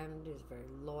friend. He's very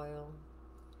loyal.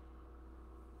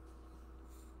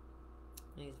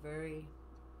 And he's very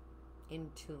in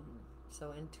tune,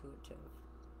 so intuitive.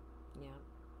 Yeah.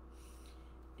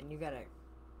 And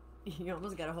you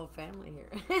almost got a whole family here.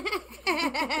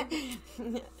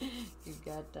 You've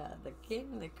got the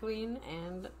king, the queen,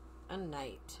 and a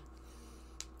knight.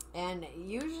 And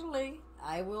usually,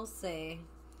 I will say,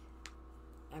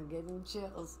 I'm getting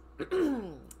chills,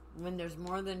 when there's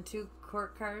more than 2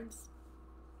 court cards,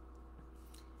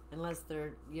 unless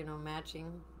they're,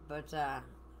 matching, but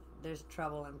there's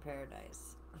trouble in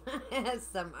paradise.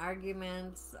 Some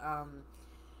arguments,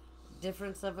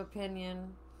 difference of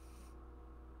opinion.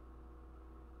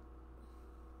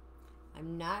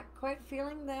 I'm not quite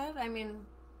feeling that. I mean,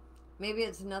 maybe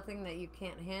it's nothing that you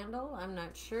can't handle. I'm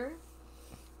not sure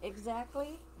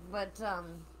exactly. But,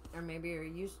 or maybe you're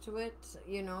used to it,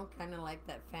 kind of like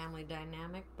that family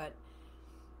dynamic. But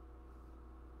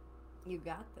you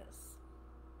got this.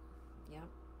 Yep.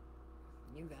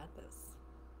 You got this.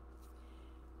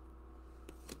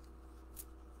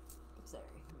 Sorry,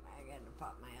 I got to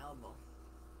pop my elbow.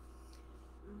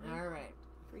 Mm-hmm. All right.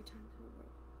 3 times we were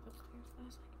upstairs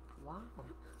last night. Wow.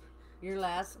 Your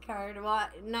last card, well,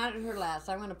 not her last.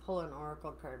 I'm going to pull an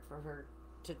oracle card for her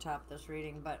to top this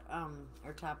reading, but,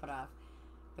 or top it off.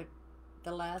 But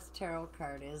the last tarot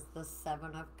card is the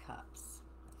 7 of Cups.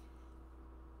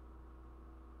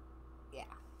 Yeah.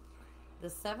 The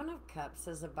Seven of Cups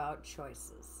is about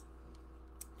choices.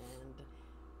 And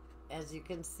as you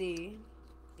can see,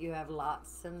 you have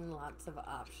lots and lots of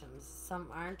options. Some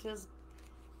aren't as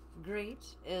great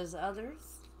as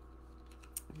others,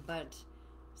 but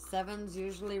sevens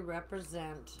usually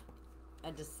represent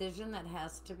a decision that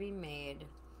has to be made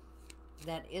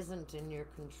that isn't in your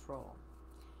control.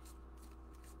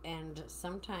 And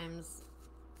sometimes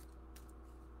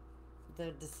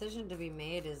the decision to be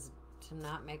made is to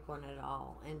not make one at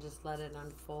all and just let it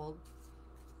unfold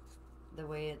the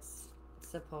way it's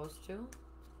supposed to.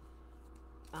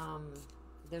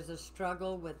 There's a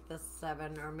struggle with the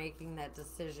seven or making that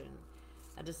decision,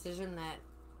 a decision that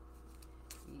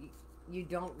you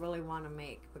don't really want to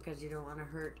make because you don't want to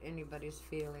hurt anybody's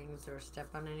feelings or step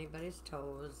on anybody's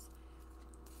toes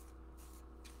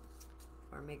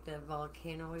or make the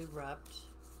volcano erupt.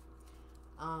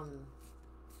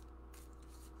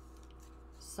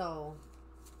 So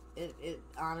it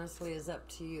honestly is up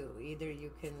to you. Either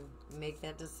you can make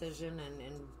that decision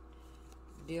and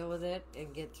deal with it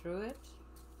and get through it,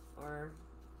 or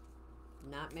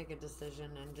not make a decision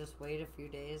and just wait a few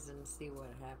days and see what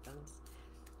happens.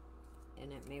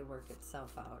 And it may work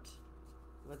itself out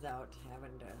without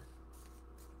having to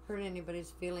hurt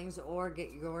anybody's feelings or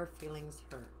get your feelings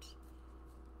hurt.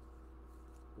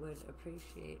 Would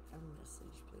appreciate a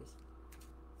message, please.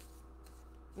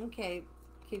 Okay,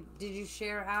 did you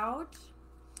share out?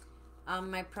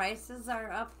 My prices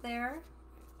are up there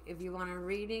if you want a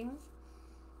reading.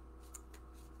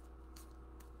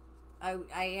 I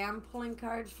am pulling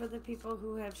cards for the people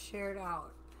who have shared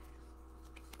out.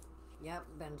 Yep,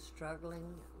 been struggling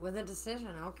with a decision.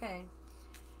 Okay.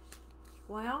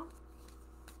 Well,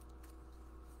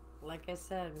 like I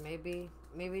said, maybe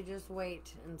just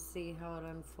wait and see how it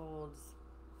unfolds.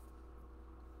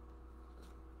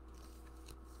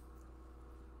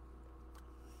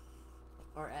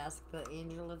 Or ask the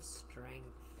angel of strength.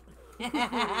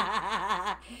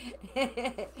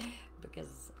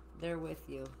 Because they're with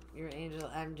you. Your angel,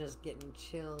 I'm just getting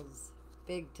chills.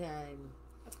 Big time.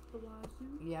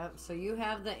 Yep, so you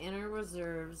have the inner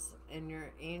reserves, and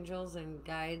your angels and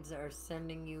guides are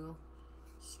sending you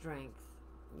strength.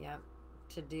 Yep,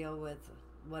 to deal with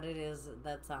what it is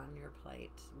that's on your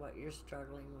plate, what you're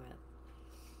struggling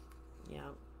with.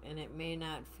 Yep, and it may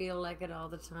not feel like it all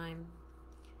the time,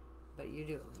 but you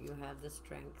do. You have the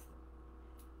strength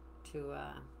to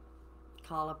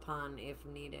call upon if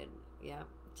needed. Yep,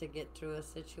 to get through a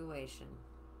situation.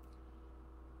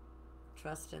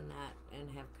 Trust in that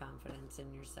and have confidence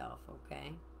in yourself,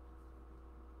 okay?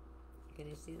 Can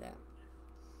you see that?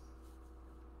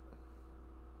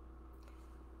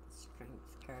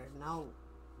 Strength card. Now,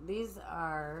 these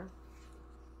are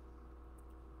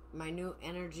my new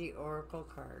energy oracle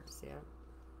cards, yeah?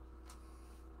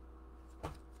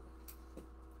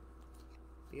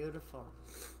 Beautiful.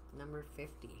 Number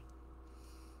 50.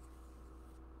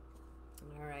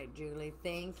 All right, Julie,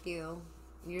 thank you.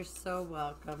 You're so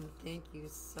welcome. Thank you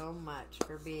so much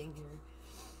for being here.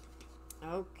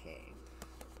 Okay.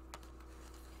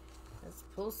 Let's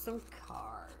pull some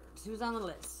cards. Who's on the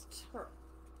list? Pearl.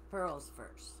 Pearl's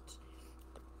first.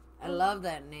 I love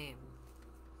that name.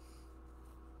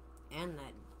 And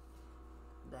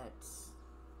that's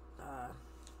I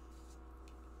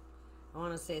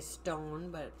want to say stone,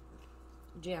 but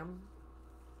gem.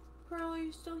 Pearl, are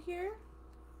you still here?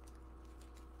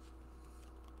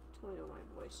 Totally know my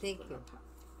voice. Thank you. Up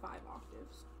 5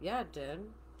 octaves. Yeah, it did.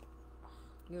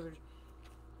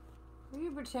 Were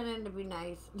you pretending to be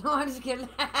nice? No, I'm just kidding.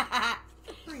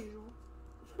 Per usual.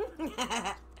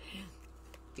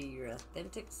 Be your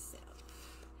authentic self.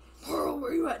 Pearl,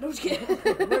 where you at? No, just kidding.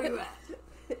 Where you at?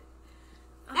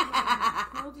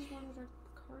 Pearl just wanted our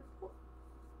card pull.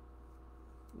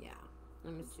 Yeah.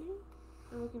 Let me see.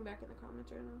 I'm looking back in the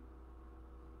comments right now.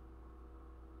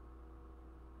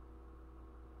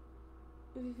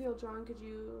 If you feel drawn, could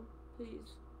you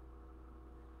please?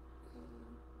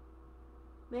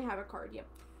 May have a card. Yep.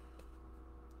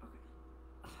 Okay.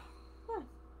 What?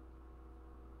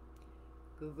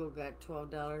 Google got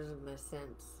 $12 of my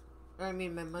cents. I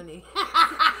mean, my money.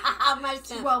 My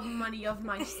cents. 12 money of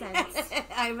my cents.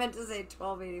 I meant to say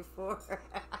 $12.84.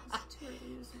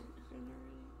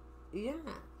 Yeah,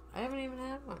 I haven't even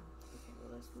had one. Okay,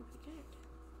 well let's move the character.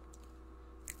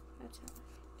 That's how I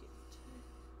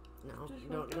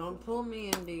No, don't pull me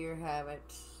into your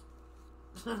habits.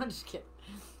 I'm just kidding.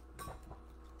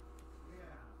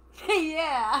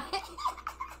 Yeah.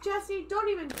 Jesse, don't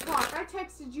even talk. I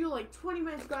texted you like 20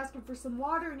 minutes ago asking for some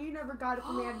water and you never got it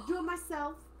for me. I had to do it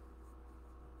myself.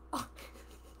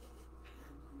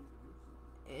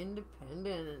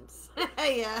 independence.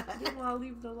 Yeah. I didn't want to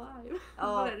leave it alive.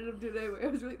 Oh. But I ended up doing it anyway. I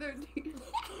was really thirsty.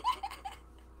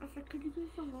 I said, could you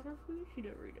get some water, please? She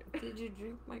didn't read it. Did you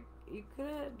drink my... You could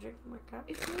have drank my cup.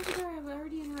 It's over there. I've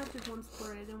already interrupted once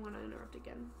before, and I didn't want to interrupt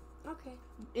again. Okay.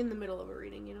 In the middle of a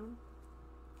reading, you know?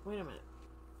 Wait a minute.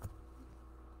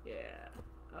 Yeah.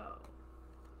 Oh.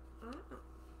 No,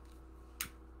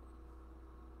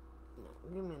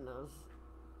 give me those.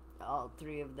 All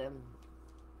three of them.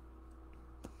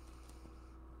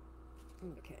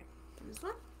 Okay. This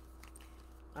one?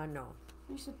 No.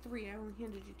 You said 3. I only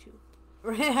handed you 2.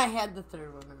 Right, I had the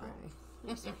third one already.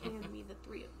 You said hand me the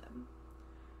 3 of them.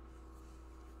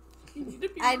 You need to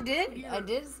be I more did. clear. I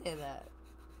did say that.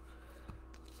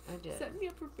 I did. Set me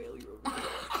up for failure.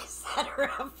 I set her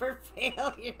up for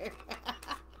failure.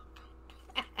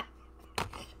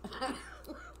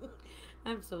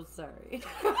 I'm so sorry.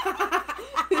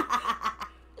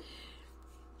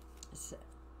 So,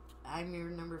 I'm your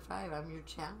number 5. I'm your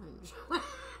challenge.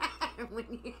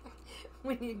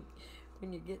 when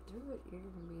you get through it, you're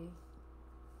gonna be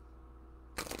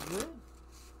good.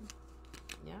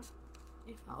 Yeah.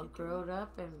 I'll grow it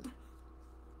up and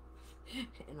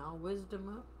I'll wisdom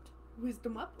up.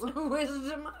 Wisdom up?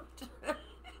 Wisdom up.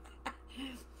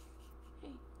 Hey,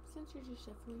 since you're just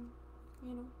shuffling,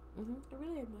 you know, I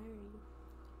really admire you.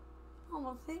 Oh,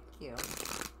 well, thank you.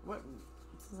 What?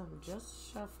 Since I'm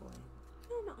just shuffling.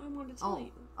 No, I wanted to tell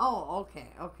you. Oh, okay.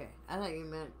 I thought you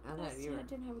meant. I thought you were. I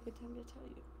didn't have a good time to tell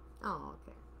you. Oh,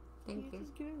 okay. Thank you.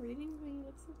 Just give a reading when you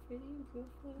look so pretty and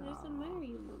beautiful. And I just admire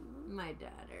you, Mama. My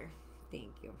daughter.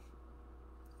 Thank you.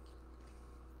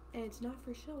 And it's not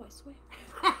for show, I swear.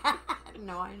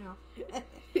 No, I know.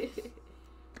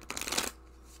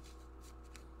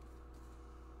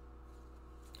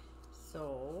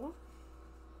 So,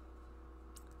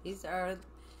 these are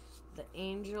the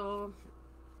Angel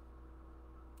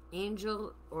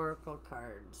Oracle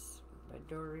cards by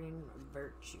Doreen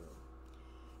Virtue.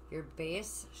 Your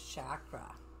base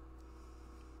chakra.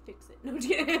 Fix it. No, just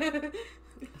kidding.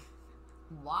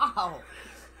 Wow.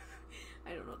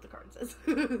 I don't know what the card says.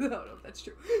 I don't know if that's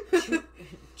true.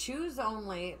 Choose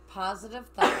only positive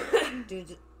thoughts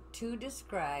to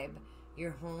describe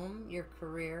your home, your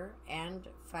career, and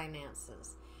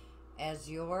finances, as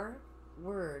your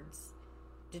words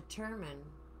determine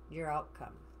your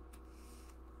outcome.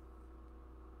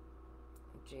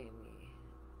 Jamie,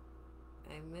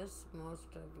 I miss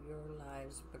most of your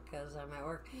lives because I'm at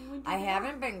work. I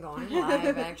haven't been going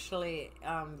live actually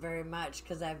very much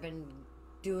because I've been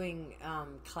doing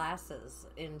classes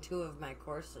in 2 of my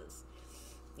courses.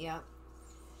 Yep.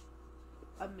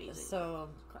 Amazing. So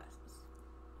classes.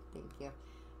 Thank you.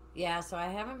 Yeah, so I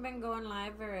haven't been going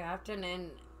live very often,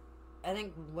 and I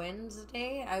think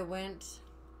Wednesday I went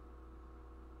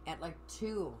at like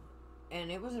 2,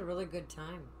 and it was a really good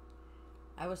time.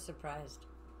 I was surprised.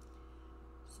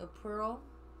 So Pearl,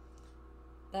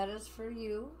 that is for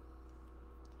you.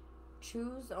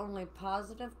 Choose only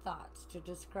positive thoughts to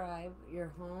describe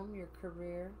your home, your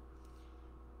career,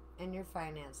 and your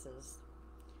finances,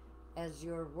 as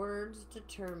your words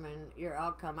determine your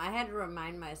outcome. I had to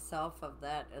remind myself of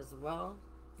that as well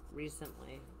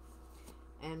recently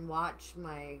and watch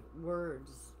my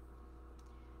words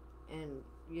and,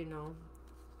 you know,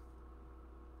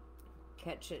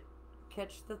 catch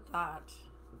the thought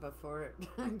before it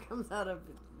comes out of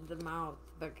the mouth,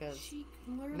 because She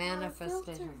learned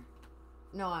manifestation.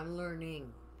 No, I'm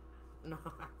learning. No,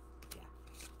 yeah.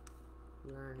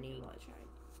 Learning. Well, I tried.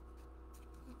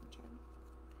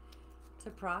 It's a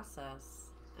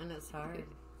process, and it's hard.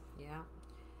 Yeah.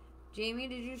 Jamie,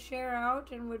 did you share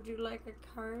out, and would you like a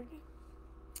card?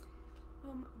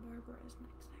 Barbara is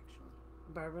next, actually.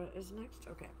 Barbara is next?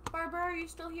 Okay. Barbara, are you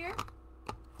still here?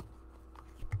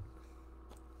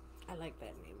 I like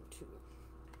that name, too.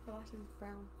 The last name's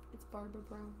Brown. It's Barbara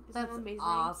Brown. Isn't That's that amazing?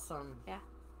 awesome. Yeah.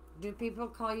 Do people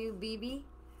call you BB?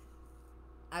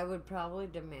 I would probably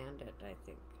demand it, I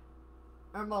think.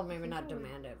 Or, well, maybe not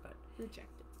demand it, but... Reject it.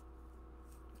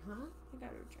 Huh? I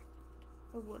got rejected.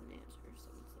 I wouldn't answer,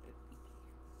 so it's like BB.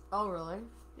 Oh, really?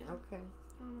 Yeah. Okay.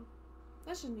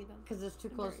 That's just me, though. Because it's too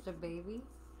I'm close very- to baby?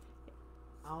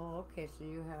 Oh, okay, so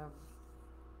you have...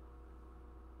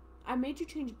 I made you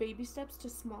change baby steps to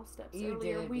small steps You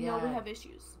earlier. did, we know we yeah. have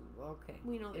issues. Okay.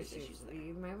 We know there's issues there.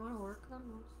 You may want to work on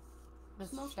those.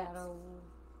 Small Miss steps. Shadow.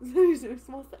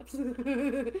 Small steps.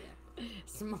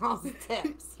 Small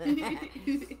steps.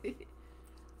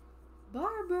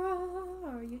 Barbara,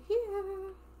 are you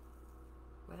here?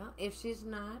 Well, if she's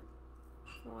not...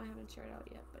 Well, I haven't shared out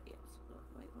yet, but yes.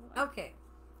 Wait, hold on. Okay.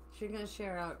 She's going to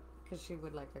share out because she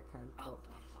would like a card. Oh.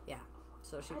 Yeah.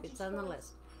 So she I gets just on the realized.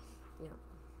 list. Yeah.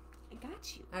 I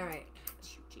got you. All right. I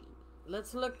got you, Jamie.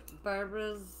 Let's look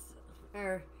Barbara's,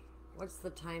 or what's the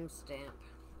timestamp?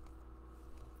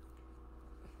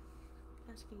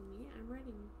 Asking me? I'm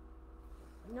writing.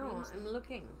 No, I'm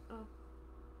looking. Oh.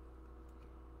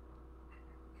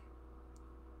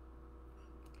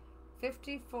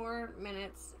 54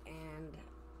 minutes and...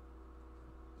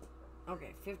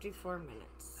 Okay, 54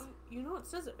 minutes. Oh, you know it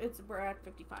says we're at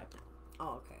 55 now.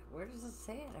 Oh, okay. Where does it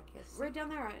say it? I guess. Right down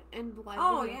there and live.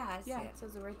 Oh, video. yeah, I see yeah, it. it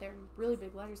says it right there in really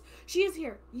big letters. She is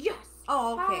here. Yes.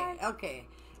 Oh, okay. Hi. Okay.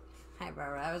 Hi,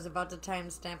 Barbara. I was about to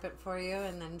timestamp it for you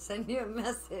and then send you a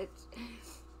message.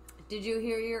 Did you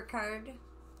hear your card?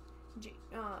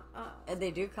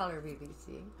 They do call her BBC.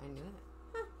 I knew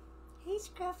it. Huh. Hey,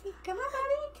 Scruffy. Come Hi, on.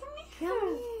 buddy. Come here.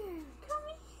 Come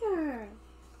Come here. here.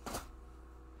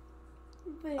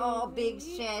 Baby. Oh, big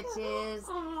stretches.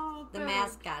 Oh, The baby.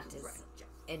 mascot is Right.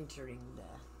 entering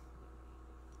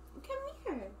Come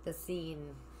here. the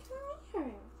scene. Come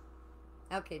here.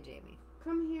 Okay, Jamie.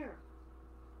 Come here.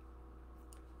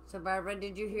 So, Barbara,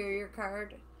 did you hear your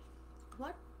card?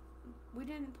 What? We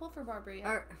didn't pull for Barbara yet.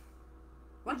 Or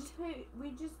what?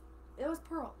 It was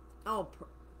Pearl. Oh,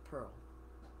 Pearl.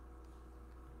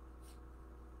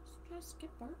 Just skip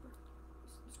Barbara.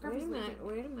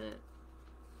 Wait a minute.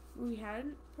 We had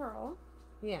Pearl.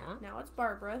 Yeah. Now it's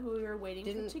Barbara, who we were waiting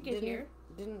to get here.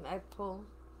 Didn't I pull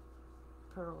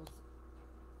Pearl's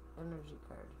energy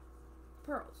card?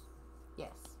 Pearls.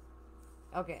 Yes.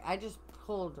 Okay, I just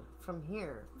pulled from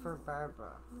here for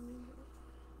Barbara.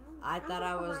 I thought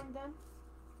I was... behind then.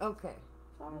 Okay.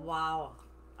 Sorry. Wow.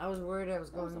 I was worried I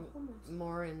was That was going a whole mess.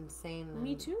 more insane than...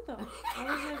 Me too, though. I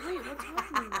was like, wait, what's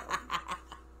happening, though?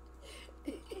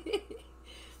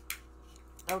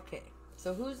 Okay,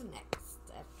 so who's next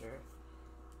after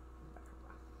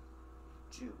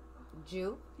Barbara?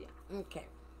 Jew? Yeah. Okay.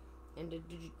 And did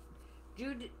you...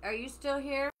 Jew, are you still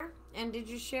here? And did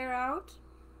you share out?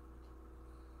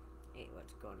 Hey,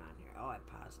 what's going on here? Oh, I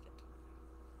paused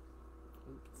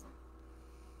it. Oops.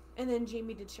 And then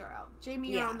Jamie did share out.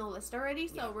 Jamie, Yeah. you're on the list already,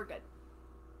 so Yeah. we're good.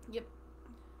 Yep.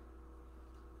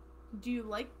 Do you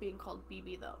like being called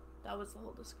BB, though? That was the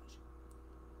whole discussion.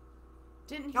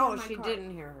 Didn't hear Oh, my she card.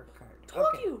 didn't hear her card. Told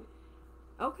Okay. you.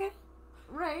 Okay.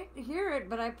 Right. Hear it,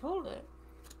 but I pulled it.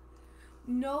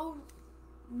 No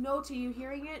to you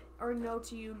hearing it, or no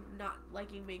to you not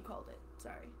liking being called it.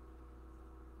 Sorry.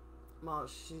 Well,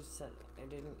 she said I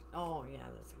didn't. Oh, yeah,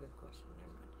 that's a good question.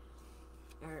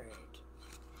 Never mind. All right.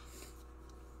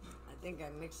 I think I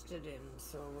mixed it in,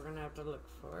 so we're going to have to look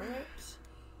for it.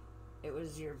 It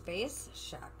was your base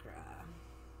chakra.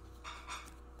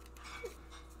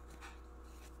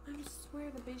 I swear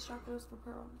the base chakra was for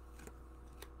Pearl.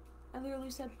 I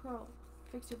literally said Pearl.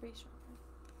 Fix your base chakra.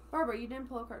 Barbara, you didn't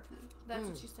pull a card for me. That's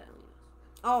what she's telling us.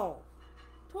 Oh.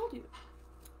 Told you.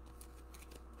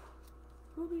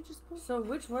 Who did we just pull? So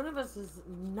which one of us is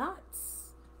nuts?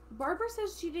 Barbara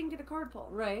says she didn't get a card pull.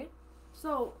 Right.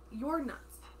 So, you're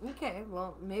nuts. Okay,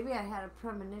 well, maybe I had a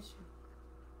premonition.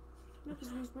 No,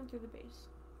 because we just went through the base.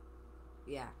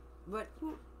 Yeah. But,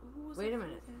 Who was Wait it a for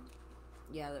minute. then?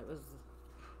 yeah, that was...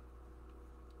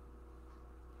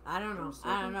 I don't know. I'm so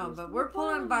I don't know. confused. But we're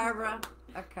pulling Barbara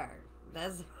a card.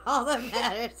 That's all that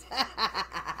matters.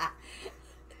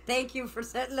 Thank you for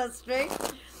setting us straight.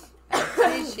 I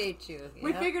appreciate you.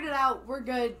 We Yep. figured it out. We're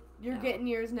good. You're Yeah. getting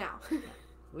yours now.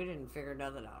 We didn't figure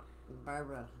nothing out.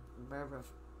 Barbara.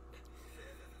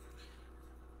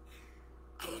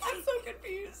 I'm so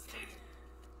confused.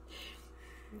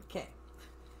 Okay.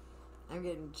 I'm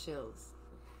getting chills.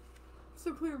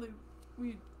 So clearly,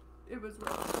 it was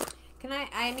wrong. Can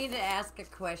I need to ask a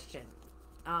question.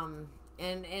 And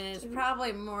it's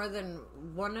probably more than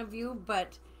one of you,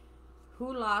 but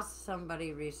who lost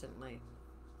somebody recently?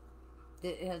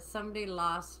 Has somebody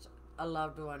lost a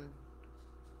loved one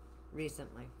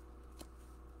recently?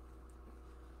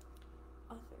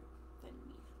 Other than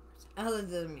me. Other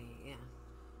than me, yeah.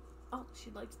 Oh, she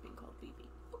likes being called BB.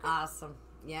 Okay. Awesome.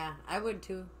 Yeah, I would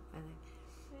too, I think.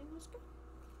 Okay, let's go.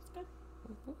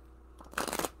 Let's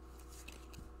go.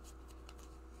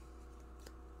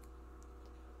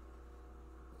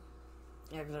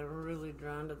 Yeah, because I'm really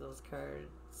drawn to those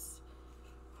cards.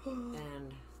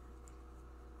 And...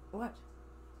 What?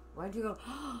 Why'd you go...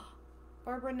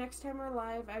 Barbara, next time we're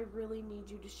live, I really need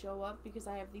you to show up because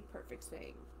I have the perfect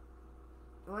saying.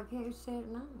 Why can't you say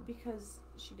it now? Because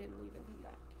she didn't leave and come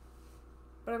back.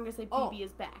 But I'm going to say Oh. BB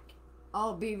is back.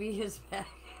 Oh, BB is back.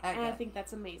 And I think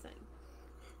that's amazing.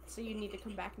 So you need to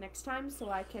come back next time so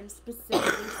I can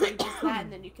specifically say just that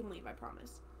and then you can leave, I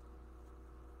promise.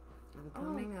 I'm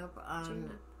coming up on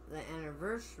the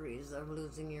anniversaries of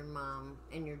losing your mom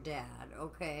and your dad,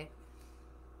 okay?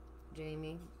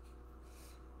 Jamie?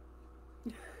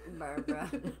 Barbara?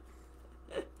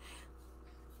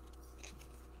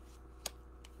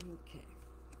 Okay.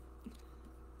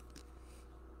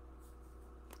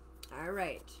 All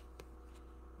right.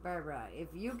 Barbara, if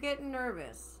you get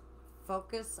nervous,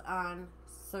 focus on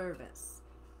service.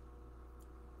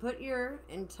 Put your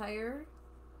entire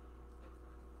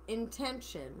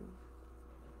intention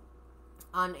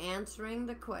on answering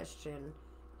the question,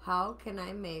 how can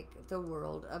I make the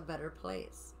world a better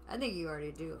place? I think you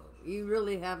already do. You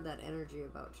really have that energy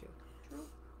about you. True.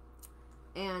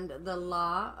 And the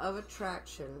law of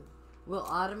attraction will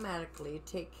automatically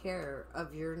take care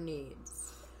of your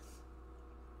needs.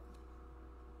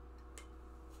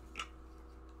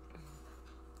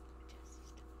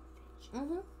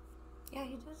 Mm-hmm. Yeah,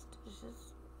 he does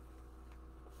dishes.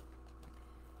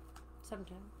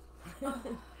 Sometimes.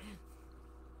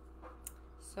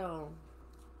 So,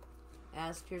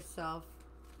 ask yourself,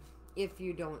 if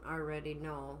you don't already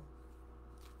know,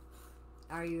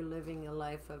 are you living a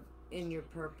life of in your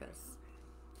purpose?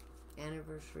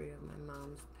 Anniversary of my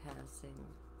mom's passing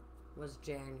was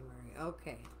January.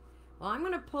 Okay. Well, I'm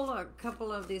going to pull a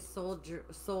couple of these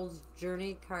Soul's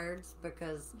Journey cards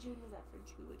because... June was after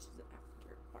June, which is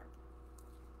after Barbara.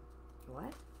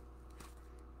 What?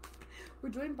 We're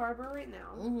doing Barbara right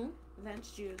now. Mm-hmm. Then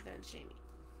June, then Jamie.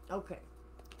 Okay.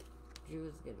 She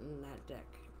was getting that deck.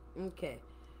 Okay.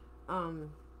 And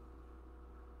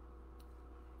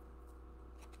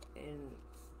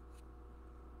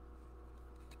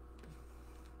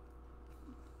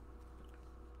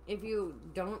if you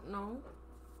don't know,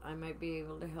 I might be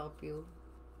able to help you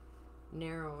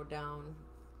narrow it down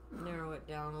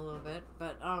a little bit.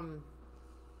 But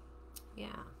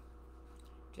yeah,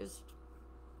 just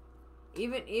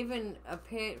even a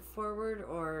pay it forward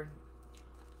or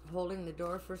holding the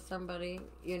door for somebody,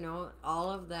 you know, all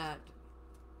of that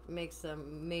makes a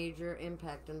major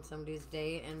impact in somebody's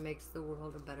day and makes the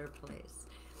world a better place.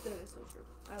 That is so true.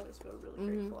 I always feel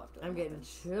really grateful after that. I'm getting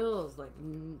chills like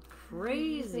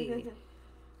crazy.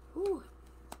 Whew.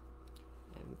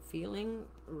 I'm feeling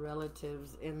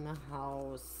relatives in the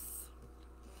house.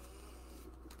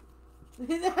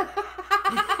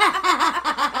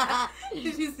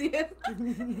 Did you see it?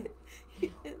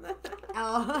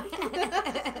 Oh.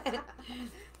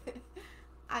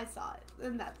 I saw it,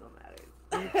 and that's what matters.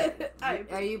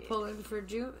 Are you pulling for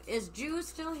Jew? Is Jew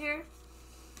still here?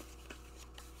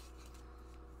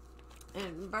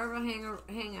 And Barbara,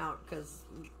 hang out, because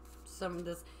some of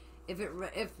this,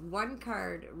 if one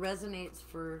card resonates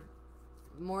for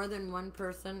more than one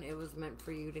person, it was meant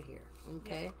for you to hear.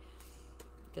 Okay?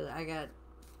 Because I got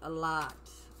a lot.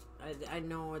 I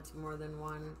know it's more than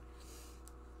one.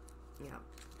 Yeah.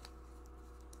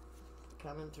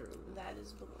 Coming through. That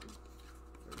is the one.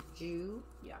 For Jew.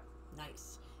 Yeah.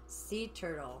 Nice. Sea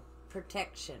turtle.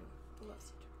 Protection. Love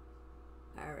sea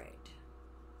turtle. All right.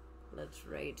 Let's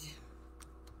rate.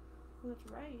 That's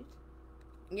right.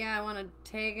 Yeah, I want to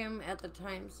tag him at the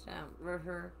timestamp for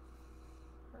her.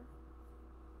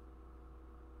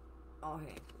 Oh,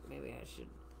 hey. Maybe I should.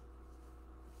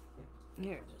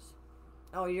 Here it is.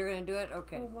 Oh, you're going to do it?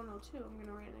 Okay. Well, 102. I'm going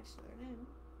to write next to their name.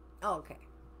 Oh, okay.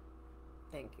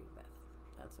 Thank you, Beth.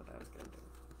 That's what I was going to do.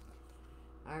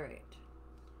 All right.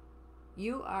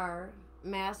 You are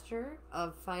master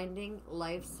of finding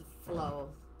life's flow.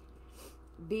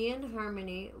 Be in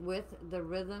harmony with the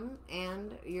rhythm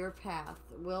and your path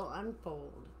will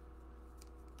unfold.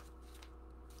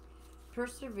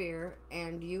 Persevere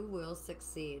and you will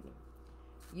succeed.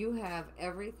 You have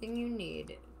everything you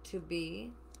need to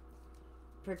be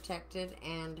protected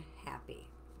and happy.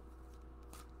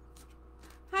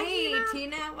 Hi, hey,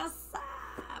 Tina. Tina, what's up?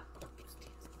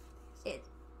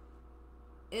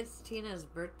 It's Tina's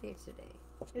birthday today.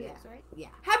 It is, right? Yeah.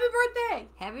 Happy birthday!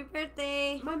 Happy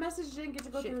birthday! My message didn't get to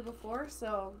go through before,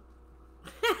 so...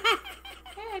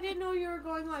 Hey, I didn't know you were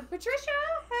going live. Patricia,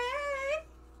 hey!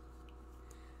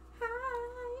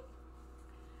 Hi!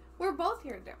 We're both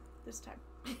here now, this time.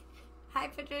 Hi,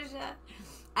 Patricia.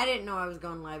 I didn't know I was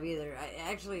going live either.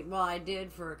 I did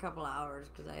for a couple of hours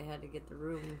because I had to get the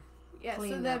room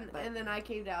cleaned up. And then I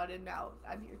came down, and now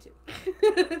I'm here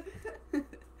too.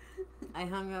 I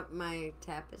hung up my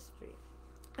tapestry.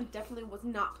 It definitely was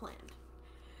not planned.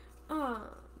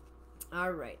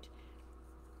 All right.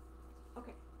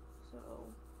 Okay, so...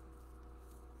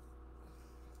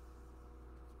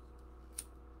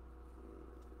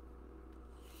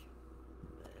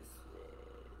 This is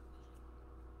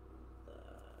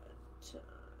the time.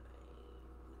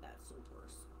 That's the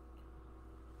worst.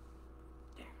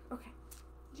 There, okay.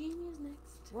 Jamie is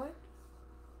next. What?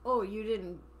 Oh, you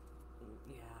didn't.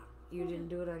 Yeah, you didn't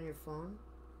do it on your phone.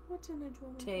 What didn't I do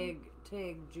on my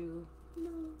Tag Jew. phone?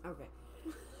 No. Okay.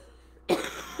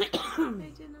 I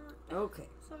did not. Okay.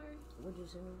 Sorry. What did you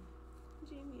say?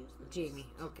 Jamie is next. Jamie.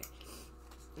 Okay.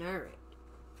 All right.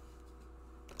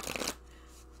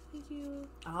 Thank you.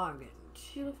 Oh, I'm getting.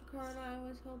 Beautiful card. I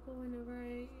always help her whenever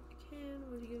I can.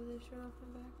 Would give this shirt off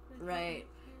my back. Right.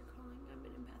 Higher calling. I'm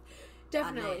an empath.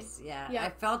 Definitely. Nice. Yeah. Yeah. I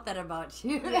felt that about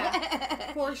you.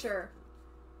 Yeah. For sure.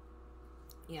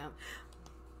 Yeah.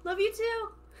 Love you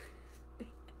too.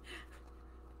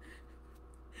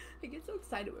 I get so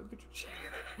excited when Patricia.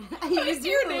 You see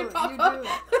your name pop up.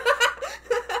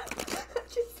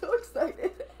 She's so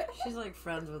excited. She's like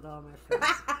friends with all my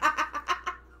friends.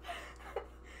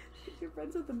 You're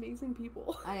friends with amazing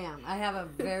people. I am. I have a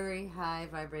very high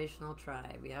vibrational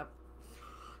tribe. Yep.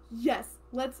 Yes.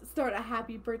 Let's start a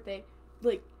happy birthday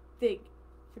thing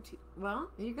for Tina.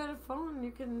 Well, you got a phone. You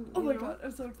can. Oh my god,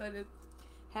 I'm so excited.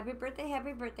 Happy birthday,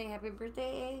 happy birthday, happy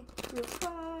birthday.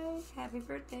 Bye. Happy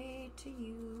birthday to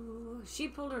you. She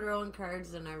pulled her own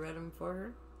cards and I read them for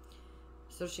her.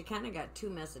 So she kind of got two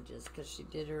messages because she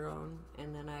did her own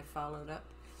and then I followed up.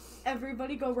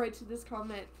 Everybody go right to this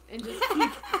comment and just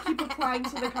keep applying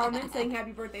to the comment saying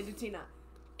happy birthday to Tina.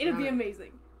 It'll be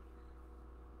amazing.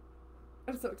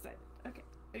 I'm so excited. Okay,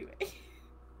 anyway.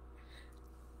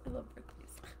 I love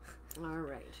birthdays. All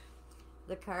right.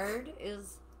 The card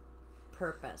is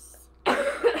purpose.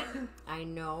 I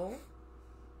know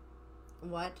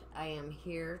what I am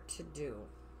here to do.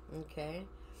 Okay?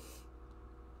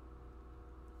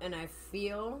 And I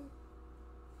feel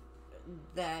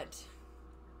that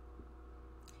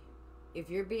if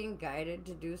you're being guided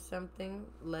to do something,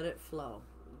 let it flow.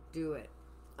 Do it.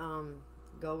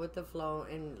 Go with the flow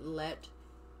and let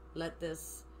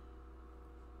this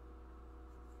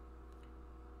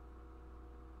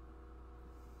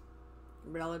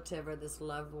relative or this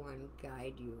loved one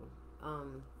guide you.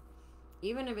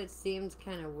 Even if it seems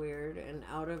kind of weird and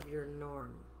out of your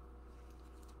norm.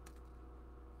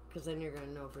 Because then you're going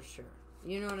to know for sure.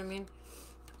 You know what I mean?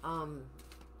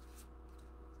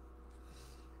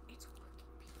 It's working.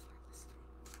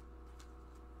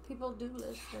 People do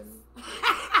listen.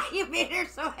 You made her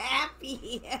so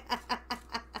happy.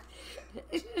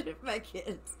 My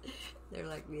kids, they're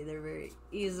like me. They're very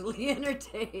easily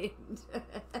entertained.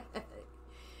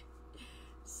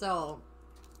 So,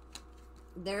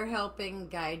 they're helping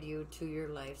guide you to your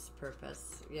life's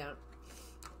purpose. Yeah.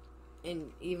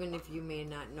 And even if you may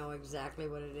not know exactly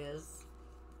what it is,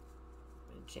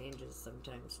 it changes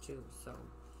sometimes too. So,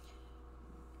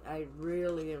 I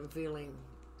really am feeling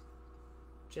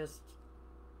just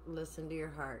listen to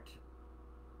your heart.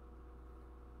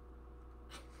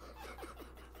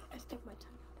 I stuck my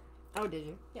tongue out. Oh, did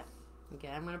you? Yeah. Okay,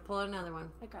 I'm going to pull another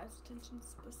one. I got his attention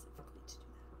specifically to do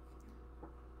that.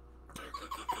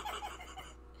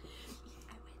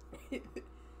 I win.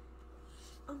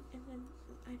 And then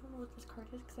I don't know what this card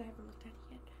is because I haven't looked at it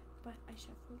yet. But I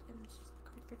shuffled and it's just the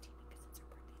card for Tina because it's her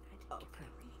birthday and I didn't give her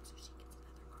a reading, so she gets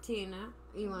another card. Tina,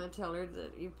 you want to tell her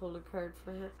that you pulled a card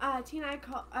for her? Tina, I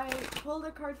pulled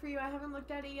a card for you. I haven't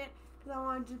looked at it yet because I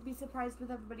wanted to be surprised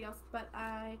with everybody else. But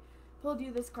I pulled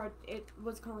you this card. It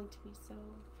was calling to me, so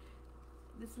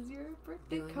this is your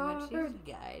birthday Doing card. what she's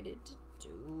guided to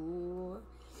do.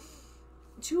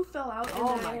 Two fell out, and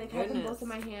Oh then my I had them goodness. both in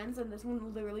my hands, and this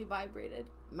one literally vibrated.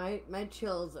 My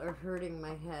chills are hurting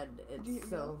my head. It's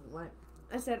so what?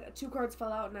 I said 2 cards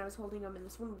fell out, and I was holding them, and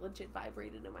this one legit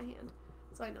vibrated in my hand.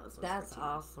 So I know this one's That's for Tina.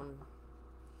 awesome.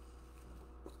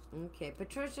 Okay,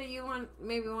 Patricia, you want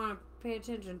to pay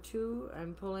attention too.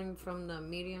 I'm pulling from the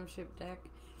mediumship deck.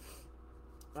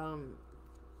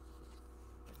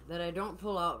 That I don't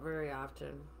pull out very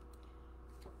often.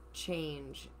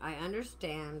 Change. I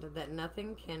understand that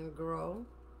nothing can grow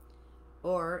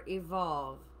or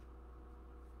evolve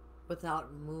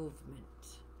without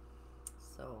movement.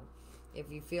 So, if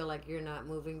you feel like you're not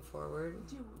moving forward,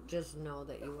 just know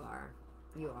that you are.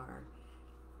 You are.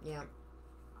 Yeah.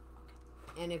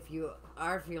 And if you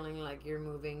are feeling like you're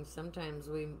moving, sometimes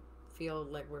we feel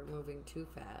like we're moving too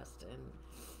fast and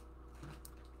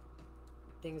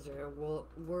things are a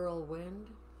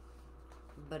whirlwind,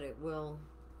 but it will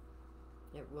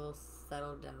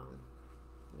settle down.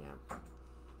 Yeah.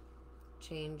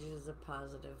 Change is a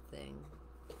positive thing.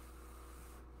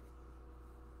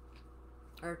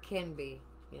 Or can be.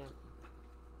 Yeah.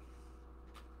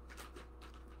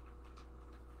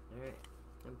 Alright.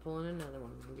 I'm pulling another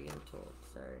one. I'm being told.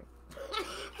 Sorry.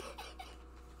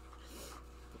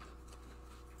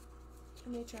 I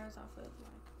made sure I was off of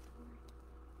like.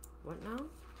 What now?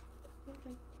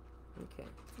 Okay. Okay.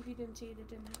 If you didn't see it, it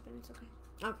didn't happen. It's okay.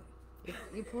 Okay.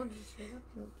 You pulled your shirt up?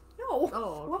 No.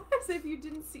 Oh, What? I said if you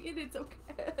didn't see it, it's okay.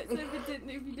 I said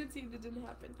if you did see it, it didn't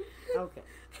happen. okay.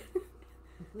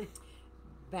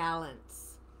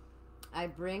 Balance. I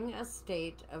bring a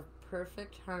state of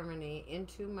perfect harmony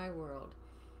into my world,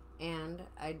 and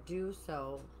I do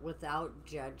so without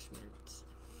judgment.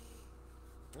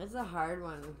 It's a hard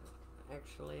one,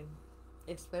 actually,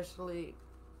 especially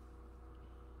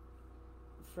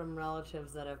from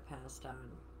relatives that have passed on,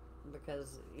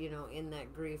 because, you know, in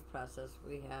that grief process,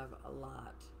 we have a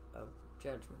lot of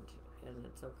judgment, and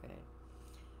it's okay.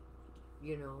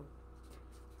 You know,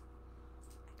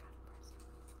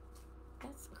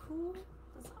 that's cool.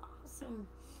 That's awesome.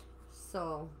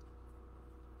 So,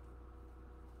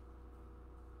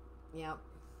 yep.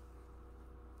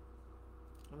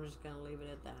 I'm just going to leave it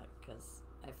at that because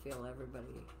I feel everybody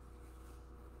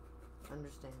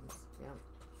understands. Yep.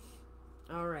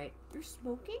 All right. You're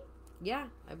smoking? Yeah,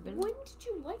 I've been When did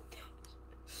you like that?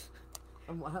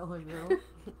 a while ago.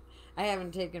 I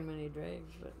haven't taken many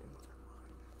drags, but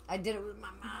I did it with my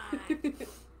mind.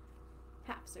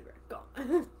 Half cigarette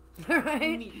gone. Right?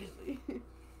 Immediately.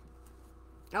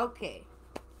 Okay.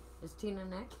 Is Tina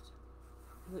next?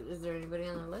 Is there anybody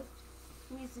on the list?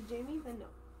 Lisa Jamie, then no.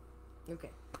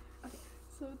 Okay.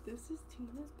 So this is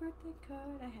Tina's birthday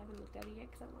card. I haven't looked at it yet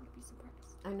because I want to be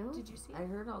surprised. I know. Did you see it? I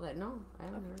heard all that. No, I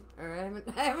haven't heard. Or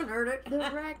I haven't heard it.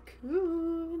 The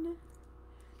raccoon.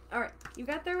 Alright, you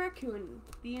got the raccoon,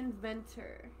 the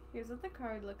inventor. Here's what the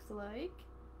card looks like.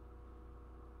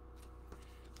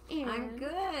 And I'm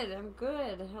good.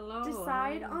 Hello.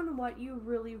 decide on what you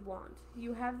really want.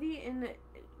 You have the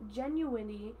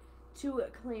ingenuity to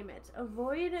claim it.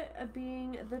 Avoid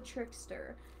being the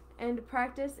trickster and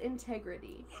practice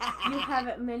integrity. You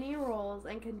have many roles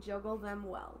and can juggle them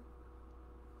well.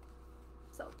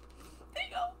 So, there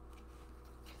you go.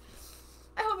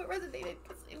 I hope it resonated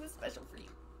because it was special for you.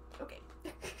 Okay.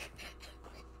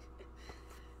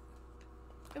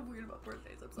 I'm weird about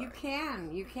birthdays, I'm sorry.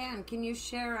 You can. Can you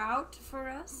share out for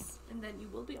us? And then you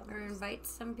will be on the Or list. invite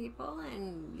some people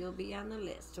and you'll be on the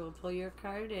list. We'll pull your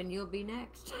card and you'll be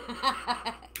next.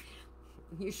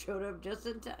 You showed up just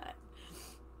in time.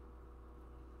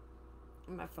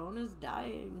 My phone is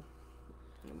dying.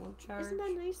 It won't charge. Isn't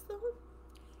that nice though?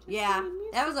 Just Yeah, giving me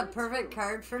a that was a surprise perfect phone.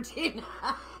 card for Tina.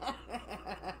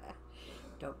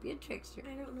 Don't be a trickster.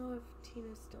 I don't know if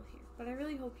Tina's still here, but I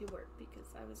really hope you were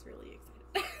because I was really excited.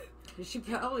 She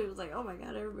probably was like, "Oh my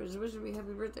God, everybody's wishing me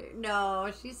happy birthday."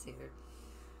 No, she's here.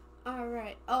 All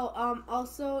right. Oh,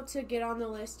 also to get on the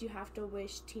list, you have to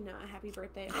wish Tina a happy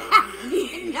birthday.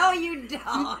 No, you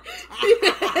don't. You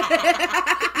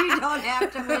don't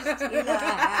have to wish Tina a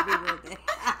happy birthday.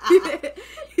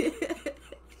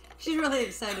 She's really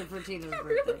excited for Tina's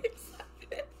birthday. Really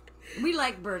excited. We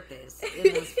like birthdays in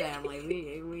this family.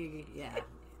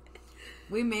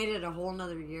 We made it a whole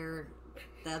nother year.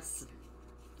 That's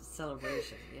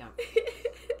celebration. Yeah.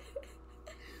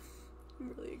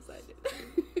 I'm really excited.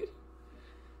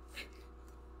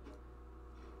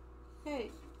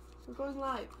 Hey, we're going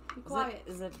live. Be quiet.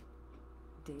 Is it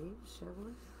Dave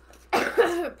Shoveler?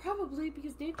 Probably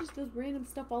because Dave just does random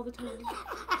stuff all the time.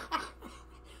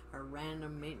 A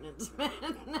random maintenance man.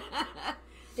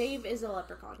 Dave is a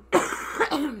leprechaun.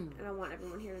 And I want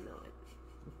everyone here to know it.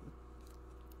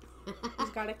 He's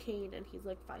got a cane and he's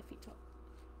like 5 feet tall.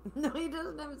 No, he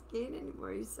doesn't have his cane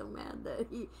anymore. He's so mad that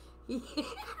he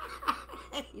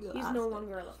He's no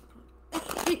longer a leprechaun.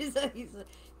 he's just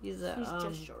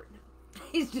short now.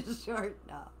 He's just short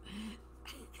now.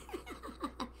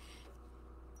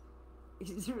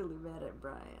 He's really mad at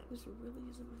Brian. This really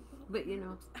isn't my fault. But you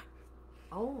know.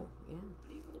 Oh, yeah.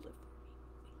 But he will live for me.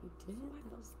 He did. So I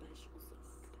feel special, so it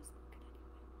doesn't good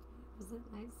anyway. Was it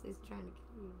nice? He's trying to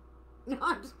kill you. No,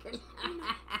 I'm just kidding.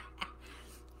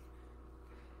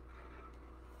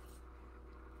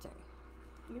 Sorry.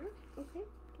 You're okay.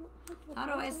 How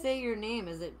do I say your name?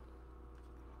 Is it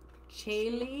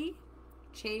Chaley?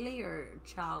 Chaley or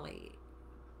Charlie?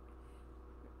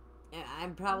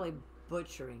 I'm probably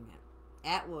butchering it.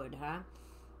 Atwood, huh?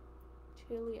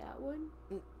 Chaley Atwood?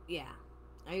 Yeah.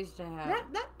 I used to have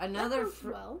another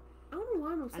well. I don't know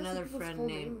why I'm obsessed another with people's friend full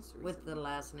named names with the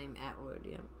last name Atwood,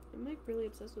 yeah. I'm like really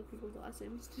obsessed with people's last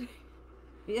names today.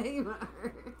 Yeah, you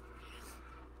are.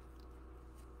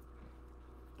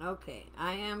 Okay,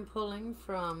 I am pulling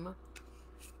from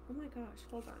Oh my gosh,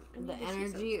 hold on. I the need to see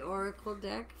Energy something. Oracle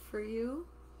deck for you.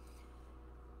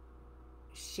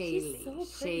 She's so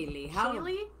pretty. Shaylee.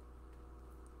 Shaylee?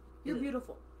 You're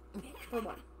beautiful. For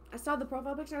one. I saw the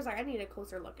profile picture. I was like, I need a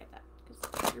closer look at that.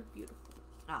 Because you're beautiful.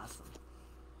 Awesome.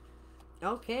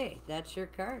 Okay, that's your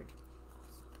card.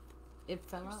 It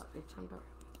fell out. It jumped out.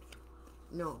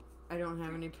 No, I don't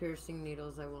have any piercing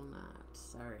needles. I will not.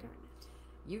 Sorry. Darn it.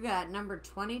 You got number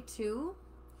 22,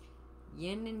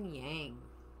 yin and yang.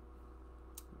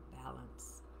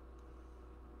 Balance.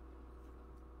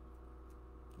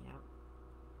 Yep.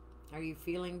 Are you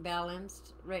feeling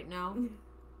balanced right now? You're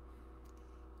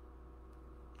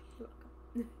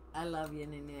welcome. I love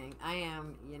yin and yang. I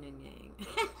am yin and yang.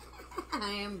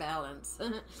 I am balanced.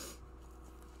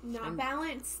 Not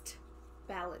balanced.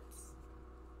 Balance.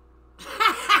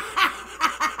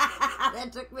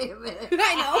 That took me a minute.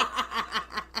 I know.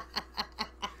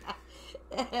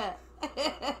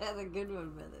 That's a good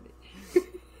one,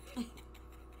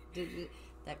 Bethany.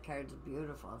 That card's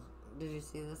beautiful. Did you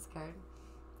see this card?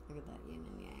 Look at that yin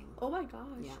and yang. Oh my gosh.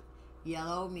 Yeah.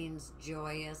 Yellow means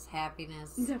joyous,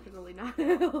 happiness. Definitely not.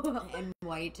 And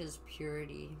white is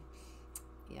purity.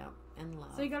 Yep. And love.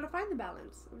 So you gotta find the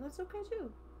balance. And that's okay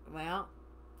too. Well,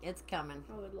 it's coming.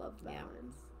 I would love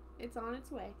balance. It's on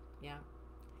its way. Yeah.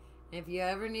 If you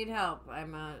ever need help,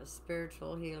 I'm a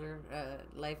spiritual healer,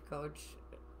 life coach,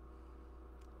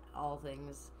 all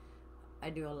things. I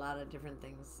do a lot of different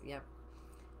things. Yep.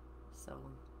 So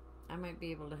I might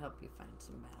be able to help you find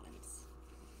some balance.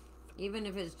 Even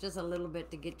if it's just a little bit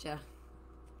to get you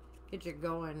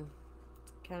going.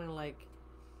 Kind of like,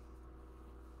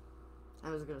 I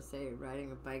was going to say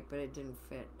riding a bike, but it didn't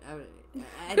fit.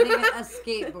 I think a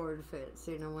skateboard fits.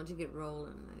 You know, once you get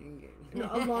rolling, then you get... No,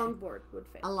 a longboard would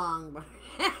fit. A longboard.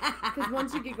 Because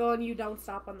once you get going, you don't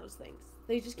stop on those things.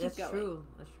 They just keep going. True.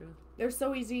 That's true. They're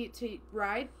so easy to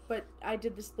ride, but I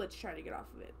did the splits trying to get off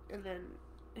of it. And then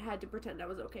had to pretend I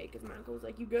was okay because my uncle was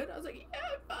like, "You good?" I was like, "Yeah,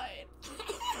 I'm fine."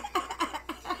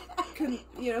 Couldn't,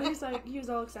 you know, he was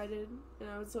all excited, and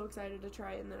I was so excited to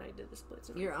try, and then I did the splits.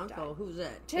 And Your I uncle, died. who's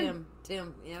that? Tim.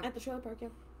 Tim, yep. At the trailer park, yeah.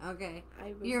 Okay.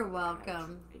 I was You're on the welcome. couch.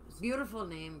 It was Beautiful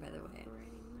name, by the way.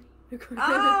 riding my-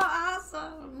 Oh,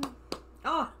 awesome.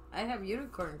 Oh, I have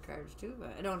unicorn cards, too,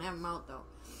 but I don't have them out, though.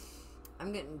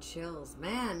 I'm getting chills.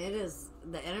 Man,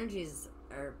 the energies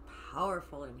are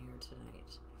powerful in here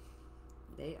tonight.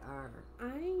 They are.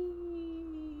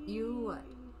 You what?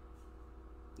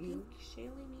 I think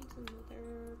Shaylee needs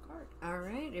another card. All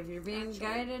right. If you're being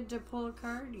guided to pull a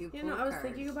card, you pull a card. I was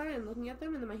thinking about it and looking at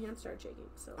them, and then my hands started shaking.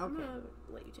 So I'm Okay. gonna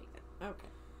let you take that. Okay.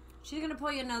 She's going to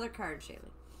pull you another card,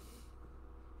 Shaylee.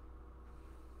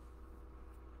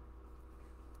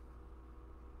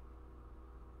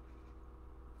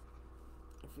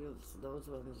 I feel it's those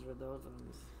ones or those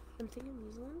ones. I'm thinking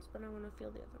these ones, but I want to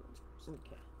feel the other ones first.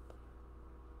 Okay.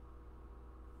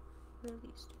 No,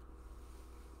 these two.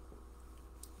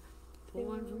 Pull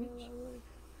one from each. I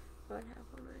would have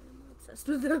one. I am obsessed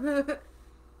with them.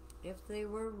 If they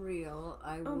were real,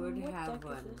 I would what have deck is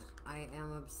one. this? I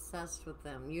am obsessed with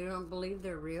them. You don't believe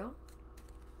they're real?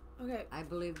 Okay. I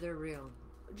believe they're real.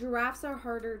 Giraffes are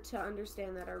harder to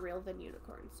understand that are real than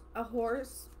unicorns. A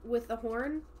horse with a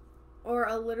horn, or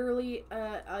a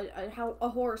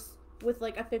horse with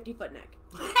like a 50-foot neck.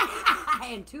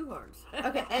 And two horns.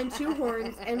 Okay, and two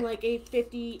horns and like a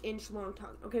 50-inch long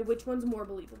tongue. Okay, which one's more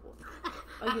believable?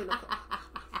 A unicorn.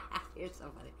 You're so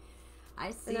funny.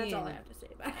 I see. And that's all I have to say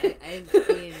about it. I've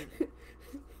seen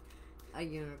a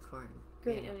unicorn.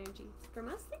 Great Yeah. energy from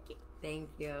us. Thank you. Thank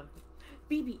you.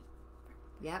 BB.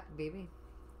 Yep, baby.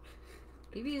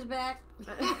 BB is back.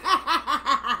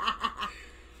 I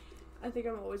think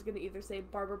I'm always going to either say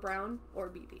Barbara Brown or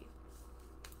BB.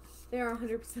 They are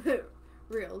 100%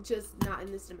 real, just not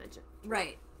in this dimension.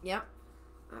 Right. Yep.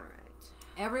 All right.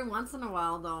 Every once in a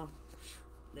while, though,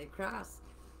 they cross.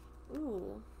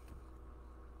 Ooh.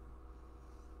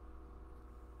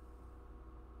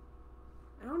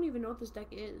 I don't even know what this deck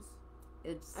is.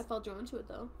 I felt drawn to it,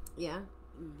 though. Yeah.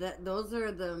 Those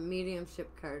are the mediumship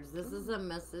cards. This is a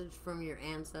message from your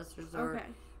ancestors or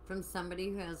from somebody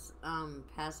who has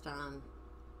passed on.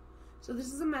 So this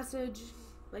is a message,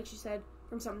 like she said,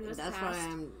 from someone who has passed. That's why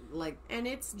I'm like, and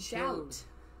it's chilled.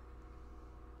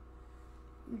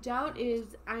 doubt. Doubt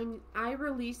is I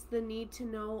release the need to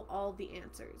know all the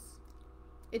answers.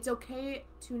 It's okay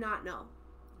to not know.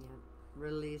 Yeah.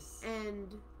 Release.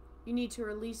 And you need to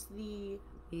release the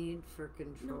need for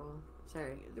control. No.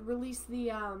 Sorry. Release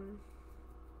the I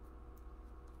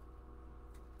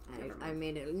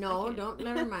made it. No, don't.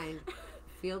 Never mind.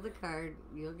 Feel the card.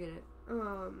 You'll get it.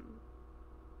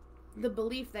 The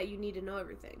belief that you need to know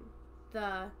everything.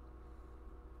 Dahlia's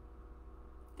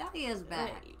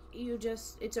back.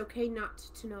 It's okay not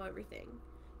to know everything.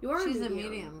 You are She's a a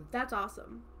medium. That's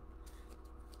awesome.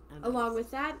 Along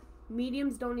with that,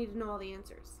 mediums don't need to know all the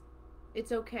answers.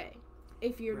 It's okay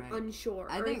if you're unsure.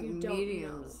 I think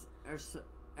mediums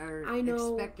are I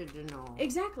know expected to know.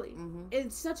 exactly. Mm-hmm.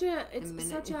 It's such a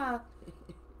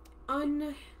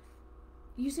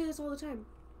You say this all the time.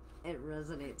 It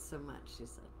resonates so much, she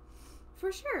said.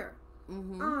 For sure.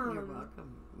 Mm-hmm. You're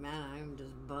welcome. Man, I'm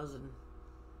just buzzing.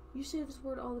 You say this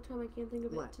word all the time. I can't think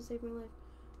of it to save my life.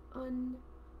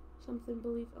 Something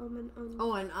belief.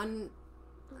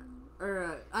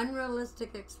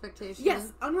 Unrealistic expectation.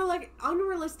 Yes,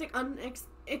 unrealistic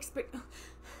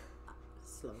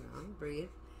Slow down, breathe.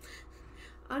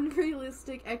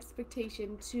 Unrealistic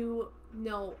expectation to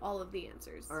know all of the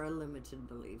answers. Or a limited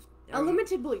belief. A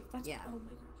limited belief. That's, yeah. Oh my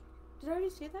gosh. Did I already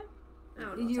say that? I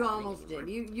don't know. You almost did.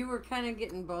 You were kind of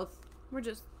getting both. We're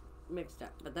just mixed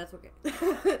up, but that's okay.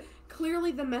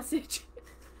 Clearly the message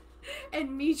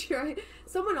and me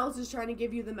someone else is trying to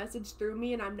give you the message through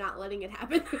me and I'm not letting it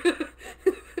happen.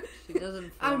 She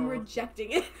doesn't flow. I'm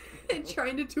rejecting it and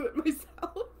trying to do it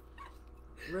myself.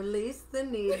 Release the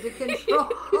need to control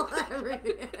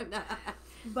everything.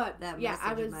 But that yeah,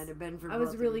 might have been for I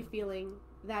was really feeling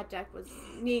that deck was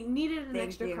needed an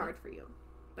extra card for you.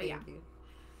 But Thank you.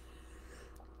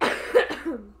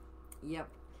 Yep.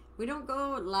 We don't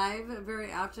go live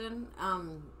very often.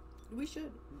 We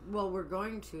should. Well, we're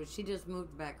going to. She just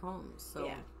moved back home, so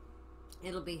yeah.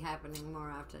 It'll be happening more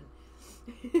often.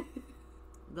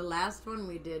 The last one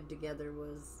we did together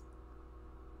was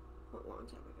a long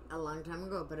time ago. A long time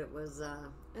ago, but it was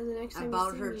and the next time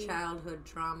about her childhood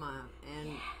trauma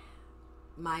and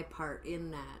my part in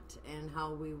that and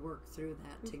how we worked through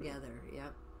that together.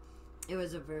 Yep. It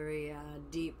was a very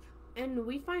deep. And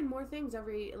we find more things a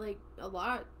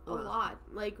lot.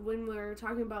 Like when we're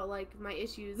talking about like my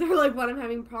issues or like what I'm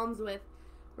having problems with,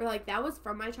 we're like, that was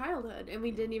from my childhood and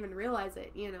we didn't even realize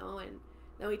it, and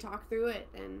then we talk through it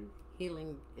and heal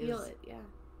it, yeah.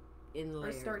 In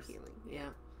layers. Or start healing. Yeah.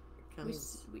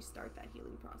 We start that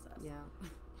healing process. Yeah.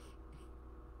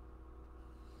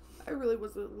 I really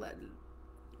wasn't letting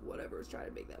whatever was trying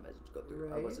to make that message go through.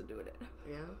 Right. I wasn't doing it.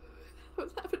 Yeah. I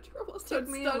was having trouble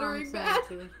stuttering bad.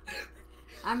 Too.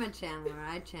 I'm a channeler.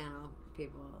 I channel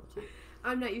people all the time.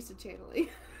 I'm not used to channeling.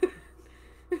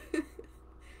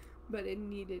 But it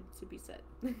needed to be said.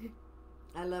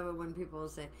 I love it when people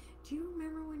say, do you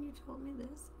remember when you told me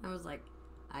this? I was like,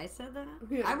 I said that?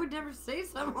 Yeah. I would never say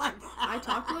something like that. I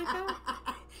talk like that?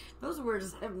 Those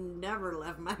words have never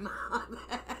left my mouth.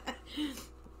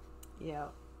 Yeah.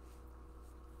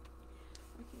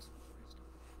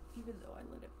 Even though I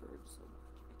let it burn so much,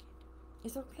 I can't do it.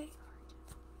 It's okay.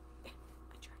 I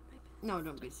tried my best. No,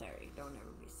 don't be sorry. Don't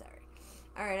ever be sorry.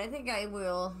 All right, I think I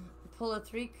will pull a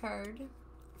 3 card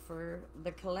for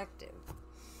the collective.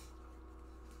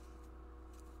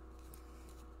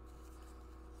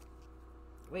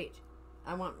 Wait,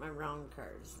 I want my round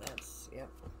cards. Yep.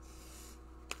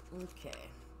 Okay.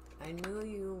 I knew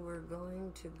you were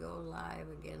going to go live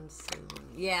again soon.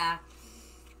 Yeah.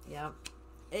 Yep.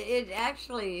 It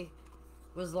actually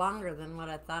was longer than what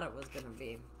I thought it was going to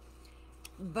be.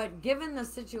 But given the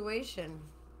situation,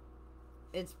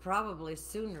 it's probably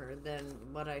sooner than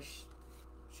what I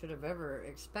should have ever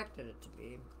expected it to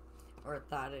be or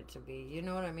thought it to be. You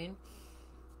know what I mean?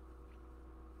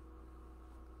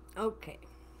 Okay.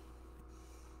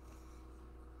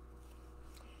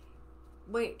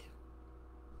 Wait.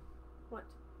 What?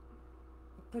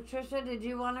 Patricia, did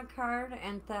you want a card?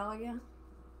 And Thalia?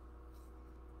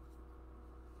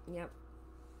 Yep.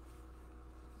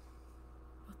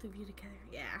 Both of you together,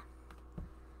 yeah.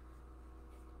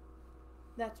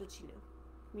 That's what you knew.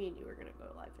 Me and you were gonna go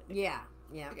live. Yeah.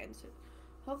 Again soon.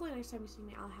 Hopefully next time you see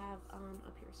me, I'll have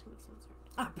a piercing of some sort.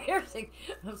 A piercing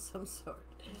of some sort.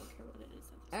 I don't care what it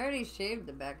is. I already shaved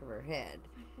the back of her head.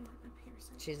 I want a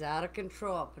piercing. She's out of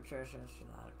control, Patricia. She's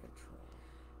out of control.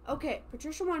 Okay,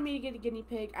 Patricia wanted me to get a guinea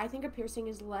pig. I think a piercing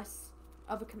is less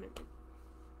of a commitment.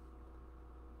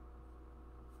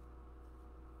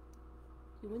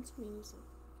 You win some, you lose some.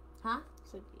 Huh?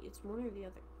 So it's one or the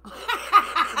other.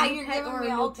 You're giving me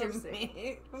ultimatums.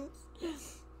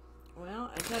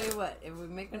 Well, I tell you what, if we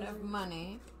make enough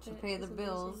money to pay the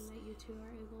bills. That you two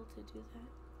are able to do that.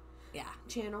 Yeah.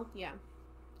 Channel, yeah.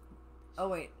 Oh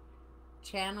wait,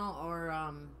 channel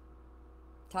or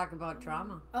talk about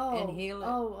trauma and heal it.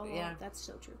 Oh, yeah, that's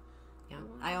so true. Yeah,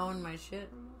 I own my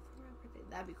shit.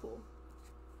 That'd be cool.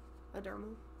 A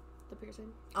dermal, the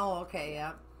piercing. Oh, okay,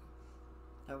 yeah.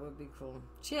 That would be cool.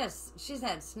 She's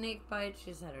had snake bites.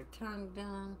 She's had her tongue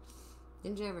done.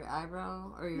 Didn't you have your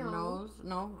eyebrow or your nose?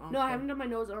 No? Okay. No, I haven't done my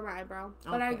nose or my eyebrow.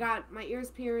 But okay. I got my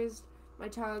ears pierced, my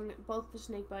tongue, both the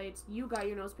snake bites. You got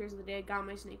your nose pierced the day I got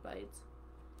my snake bites.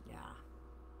 Yeah.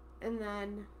 And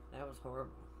then... That was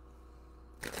horrible.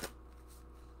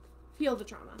 Heal the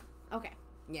trauma. Okay.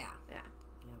 Yeah. Yeah.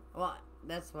 Yep. Well,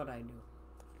 that's what I do.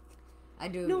 I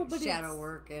do No, but shadow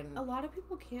work and a lot of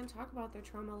people can't talk about their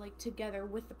trauma like together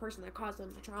with the person that caused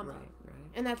them the trauma. right.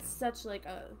 And that's such like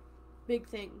a big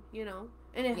thing, you know?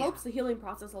 And it helps the healing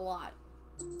process a lot.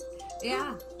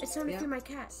 Yeah. It's time to feed my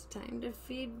cat. It's time to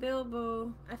feed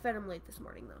Bilbo. I fed him late this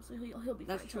morning though, so he'll be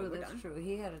fine. That's true. That's true.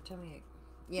 He had a tummy ache.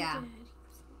 He Yeah. did.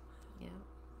 Yeah.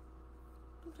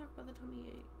 Don't talk about the tummy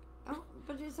ache. Oh,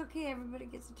 but it's okay. Everybody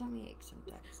gets a tummy ache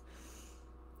sometimes.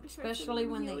 I tried Especially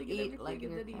when they healing and eat like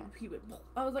everything, your and then cat. he went,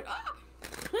 I was like, ah!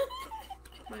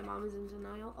 My mom is in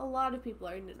denial. A lot of people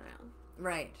are in denial.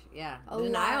 Right, yeah. A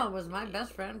Denial lot. was my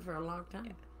best friend for a long time.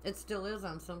 Yeah. It still is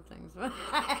on some things.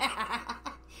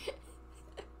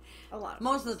 A lot.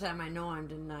 Most of the time I know I'm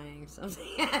denying something.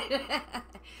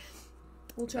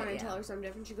 We'll try But and yeah. tell her something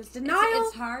different. She goes, denial!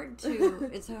 It's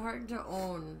hard to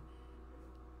own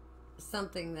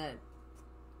something that,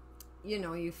 you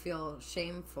know, you feel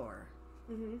shame for.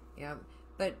 Mm-hmm. Yeah.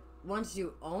 But once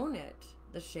you own it,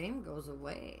 the shame goes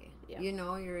away. Yeah. You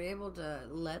know, you're able to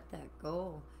let that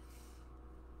go.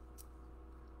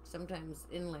 Sometimes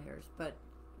in layers, but,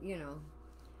 you know,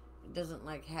 it doesn't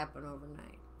like happen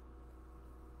overnight.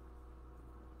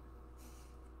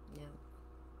 Yeah.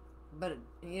 But,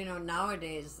 you know,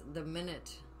 nowadays, the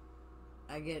minute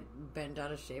I get bent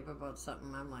out of shape about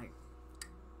something, I'm like,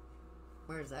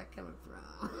 where's that coming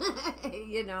from?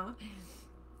 You know?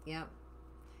 Yep.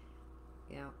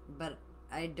 Yeah. But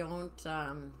I don't,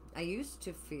 I used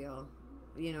to feel,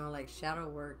 you know, like shadow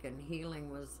work and healing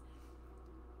was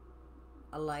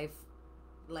a life,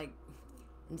 like,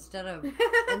 instead of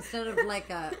like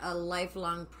a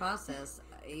lifelong process,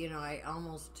 you know, I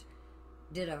almost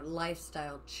did a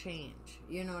lifestyle change.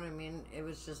 You know what I mean? It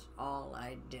was just all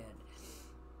I did.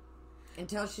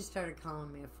 Until she started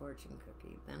calling me a fortune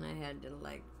cookie. Then I had to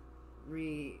like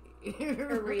reevaluate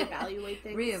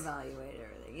things. Reevaluate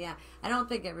everything. Yeah. I don't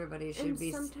think everybody should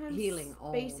be healing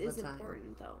all the time. Space is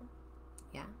important though.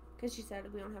 Yeah. Because she said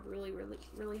we don't have really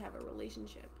have a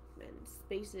relationship, and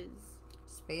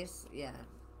space, yeah,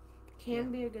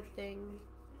 can be a good thing,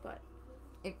 but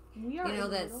we are. You know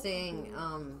in the that middle of saying,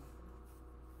 healing.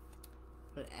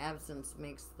 but absence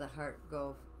makes the heart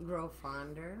grow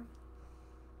fonder.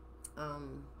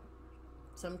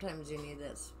 Sometimes you need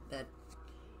that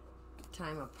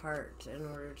time apart in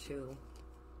order to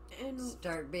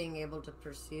start being able to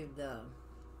perceive the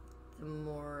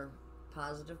more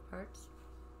positive parts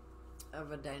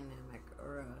of a dynamic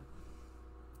or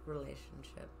a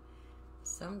relationship.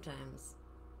 Sometimes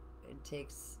it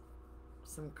takes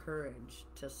some courage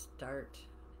to start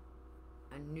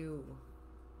a new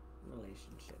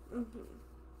relationship. Mm-hmm.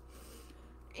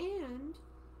 And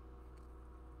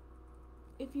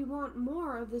if you want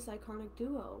more of this iconic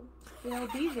duo, they'll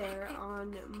be there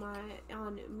on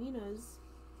Meena's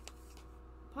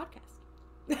podcast.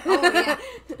 Oh yeah.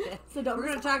 So don't. We're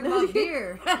gonna talk about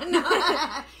beer.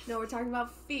 No, we're talking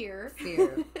about fear.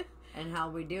 Fear. And how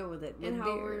we deal with it with and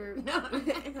beer. And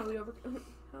how we deal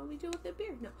with the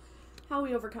beer. No, how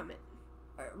we overcome it.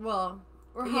 Well,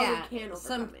 or how we can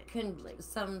overcome it.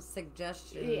 Some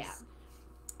suggestions.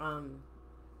 Yeah.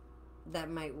 That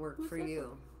might work for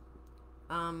you.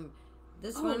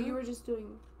 This Oh, one. you were just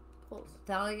doing polls.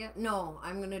 Thalia? No,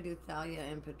 I'm gonna do Thalia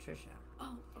and Patricia.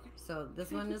 Oh, okay. So this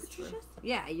Can I one do is for, Patricia's?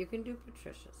 yeah, you can do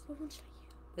Patricia's. What one should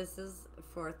I This is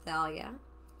for Thalia,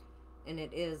 and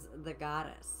it is the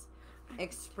goddess.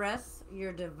 Express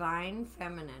your divine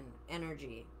feminine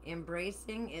energy,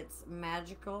 embracing its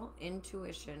magical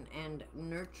intuition and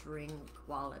nurturing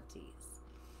qualities.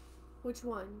 Which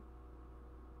one?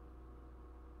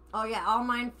 Oh yeah, all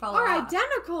mine fell Are off.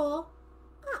 identical.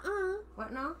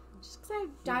 What now? Just because I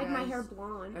dyed my hair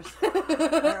blonde.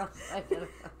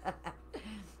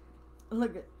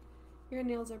 Look at. Your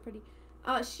nails are pretty.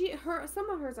 Some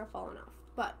of hers are falling off,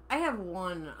 but I have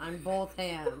one on both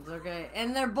hands, okay,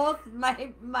 and they're both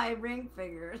my ring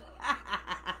fingers.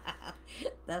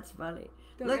 That's funny.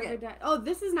 Look at. dye. Oh,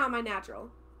 this is not my natural.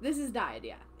 This is dyed.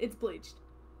 Yeah, it's bleached.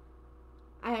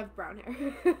 I have brown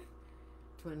hair.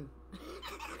 Twin.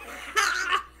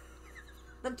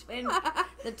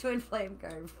 The twin flame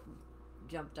card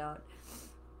jumped out.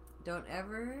 Don't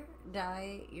ever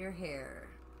dye your hair.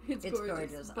 It's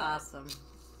gorgeous. Awesome.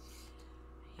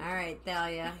 All right,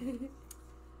 Thalia.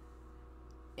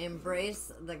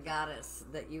 Embrace the goddess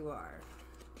that you are.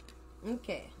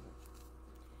 Okay.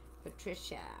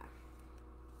 Patricia.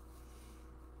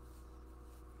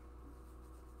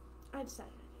 I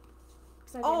decided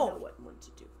because I didn't know what one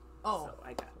to do. Oh, so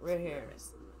I got right here.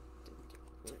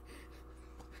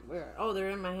 Where? Oh, they're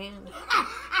in my hand.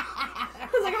 I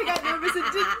was like, I got nervous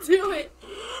and didn't do it.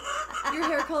 Your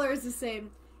hair color is the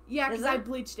same. Yeah, Is because I it?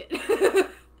 bleached it.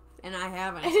 And I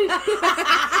haven't.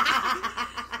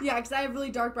 Yeah, because I have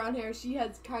really dark brown hair. She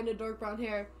has kind of dark brown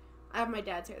hair. I have my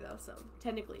dad's hair, though, so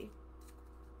technically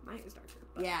my hair's darker.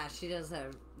 But, Yeah, she does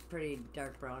have pretty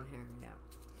dark brown hair, yeah.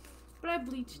 but I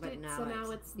bleached But it, now so now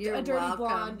it's you're a dirty welcome.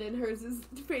 blonde, and hers is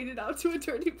faded out to a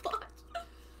dirty blonde.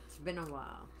 It's been a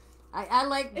while. I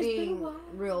like It's been a being while.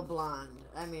 real blonde.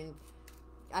 I mean,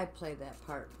 I play that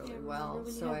part really Yeah, well, remember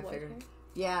when you so had I white figured,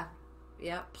 hair?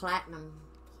 yeah, platinum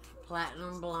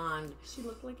blonde. She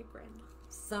looked like a grandma.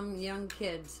 Some young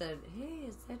kid said, "Hey,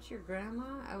 is that your grandma?"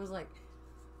 I was like,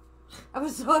 I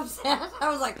was so upset. I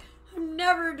was like, I'm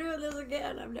never doing this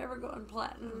again. I'm never going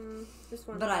platinum. This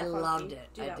one, But I loved it.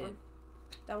 Do I that did. one.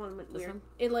 That one went This weird. one?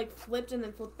 It like flipped and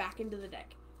then flipped back into the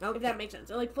deck. Okay. If that makes sense.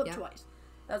 It like flipped Yeah. twice.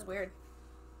 That was weird.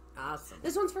 Awesome.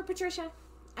 This one's for Patricia.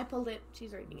 I pulled it.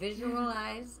 She's reading it.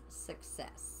 Visualize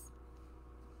success.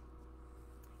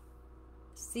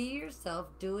 See yourself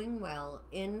doing well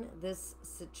in this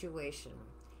situation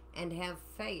and have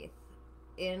faith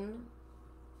in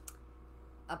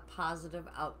a positive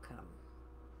outcome.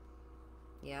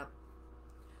 Yep.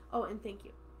 Oh, and thank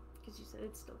you. Because you said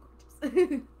it's still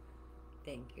gorgeous.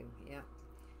 Thank you. Yep.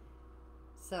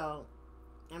 So,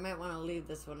 I might want to leave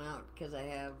this one out because I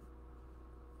have,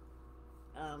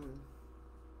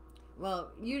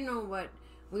 well, you know what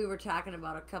we were talking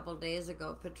about a couple days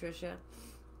ago, Patricia?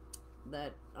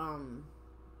 That,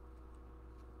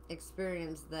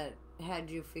 experience that had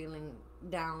you feeling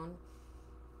down.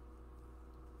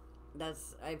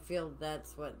 I feel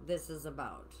that's what this is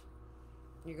about.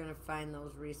 You're going to find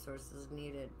those resources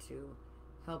needed to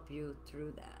help you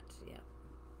through that. Yeah.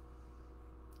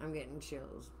 I'm getting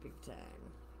chills big time.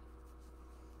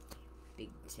 Big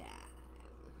time.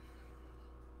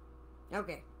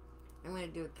 Okay. I'm going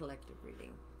to do a collective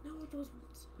reading. No, those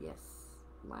ones. Yes.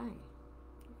 Why?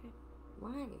 Okay.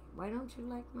 Why? Why don't you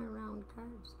like my round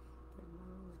cards? They're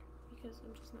round. Because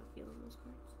I'm just not feeling those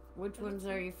cards. Which But ones it's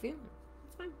are fine. you feeling?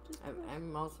 It's fine. Just go ahead.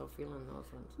 I'm also feeling those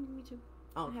ones. Me too.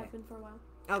 Okay. I have been for a while.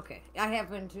 Okay. I have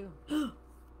been too.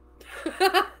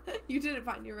 You did it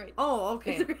fine. You're right. Oh,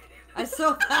 okay. I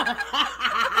saw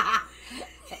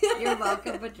You're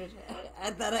welcome, Patricia.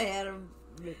 I thought I had them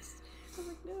mixed. I'm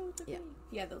like, no, it's okay. Yeah.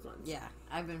 Yeah, those ones. Yeah,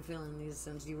 I've been feeling these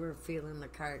since you were feeling the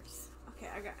cards. Okay,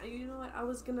 I got. You know what? I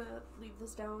was gonna leave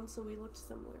this down so we looked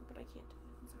similar, but I can't do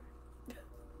it.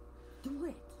 I'm sorry. Do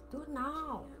it. Do it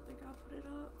now. I think I'll put it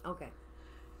up. Okay.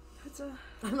 That's I'm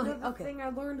like, another okay. thing I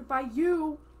learned by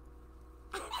you.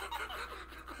 I'm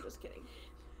just kidding.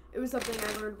 It was something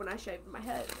I learned when I shaved my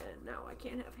head, and now I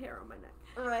can't have hair on my neck.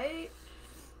 Right?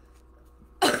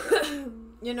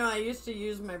 You know, I used to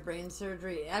use my brain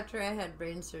surgery. After I had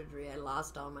brain surgery, I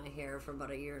lost all my hair for about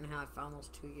 1.5 years,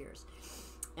 almost 2 years.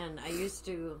 And I used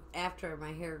to, after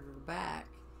my hair grew back,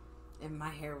 and my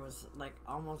hair was like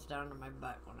almost down to my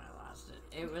butt when I lost it.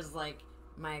 It was like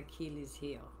my Achilles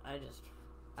heel.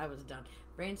 I was done.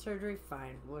 Brain surgery,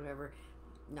 fine, whatever.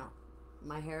 No,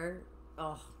 my hair,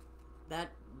 that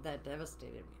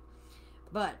devastated me.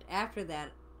 But after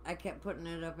that, I kept putting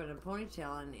it up in a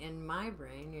ponytail, and in my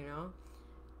brain, you know,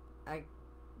 I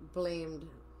blamed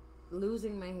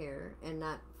losing my hair and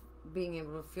not being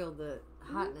able to feel the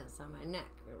hotness on my neck,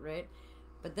 right?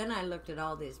 But then I looked at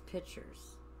all these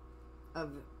pictures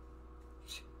of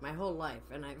my whole life,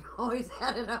 and I've always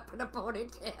had it up in a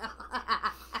ponytail.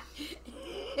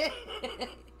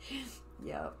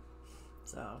 Yep.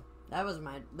 So that was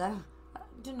my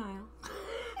denial.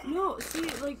 No, see,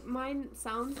 like, mine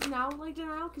sounds now like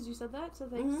denial because you said that, so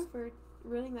thanks for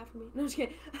ruining that for me. No, just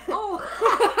kidding. Oh!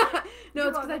 No,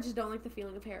 it's because I just don't like the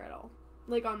feeling of hair at all.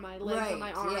 Like, on my legs, on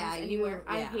my arms, anywhere.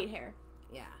 I hate hair.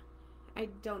 Yeah. I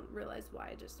don't realize why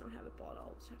I just don't have it bald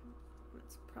all the time.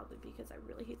 It's probably because I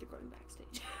really hate the growing back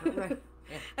stage. Right.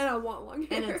 Yeah. And I want long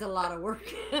hair. And it's a lot of work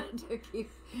to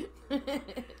keep.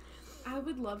 I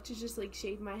would love to just, like,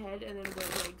 shave my head and then wear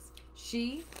wigs.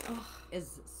 She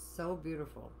is so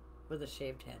beautiful with a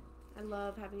shaved head. I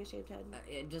love having a shaved head.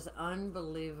 Just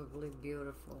unbelievably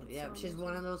beautiful. It's Yeah, so she's amazing.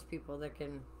 one of those people that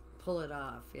can pull it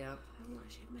off. Yeah. I want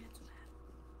to shave my head so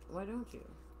bad. Why don't you?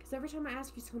 Because every time I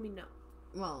ask, you tell me no.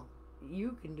 Well,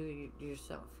 you can do it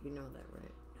yourself. You know that,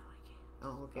 right? No, I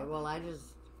can't. Oh, okay. Well, I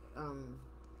just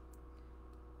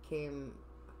came.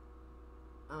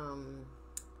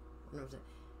 What was it?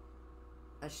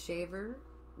 A shaver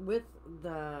with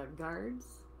the guards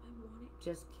I want it.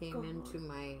 just came Go into on.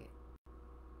 my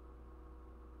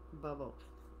bubble.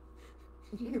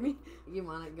 You hear me? You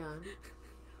want it gone?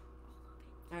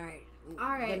 All right. All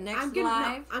right. The next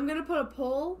I'm gonna put a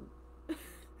poll.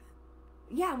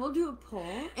 Yeah, we'll do a poll,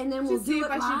 and then To we'll see do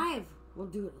if it I should- live. We'll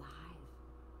do it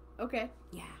live. Okay.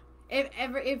 Yeah.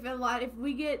 If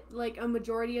we get like a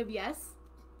majority of yes,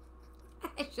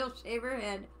 She'll shave her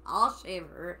head. I'll shave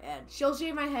her head. she'll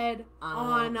shave my head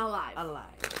on alive.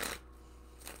 Alive.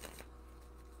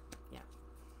 Yeah.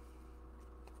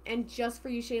 And just for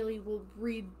you, Shaylee, we'll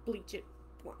bleach it.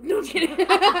 No, I'm kidding.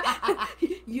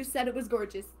 You said it was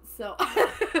gorgeous, so.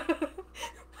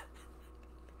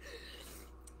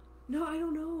 No, I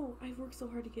don't know. I worked so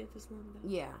hard to get this long though.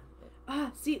 Yeah.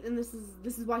 See, and this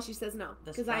is why she says no,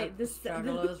 because The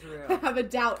struggle is real. I have a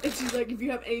doubt, and she's like, if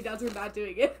you have any doubts, we're not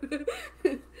doing it,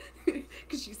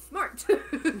 because she's smart,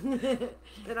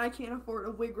 and I can't afford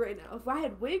a wig right now. If I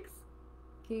had wigs,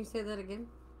 Can you say that again?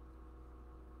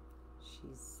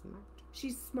 She's smart.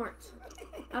 she's smart.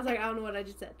 I was like, I don't know what I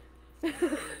just said.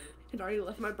 It already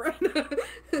left my brain.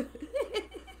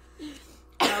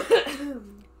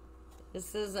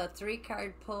 This is a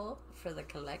 3-card pull for the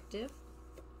collective.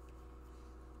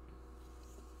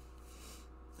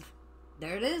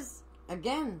 There it is.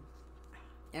 Again.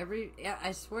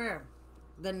 I swear.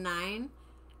 The 9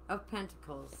 of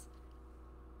Pentacles.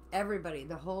 Everybody,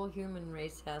 the whole human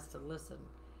race has to listen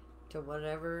to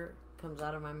whatever comes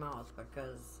out of my mouth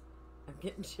because I'm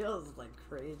getting chills like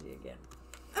crazy again.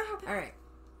 All right.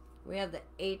 We have the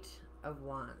 8 of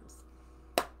Wands.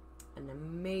 An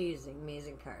amazing,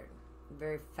 amazing card.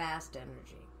 Very fast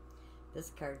energy.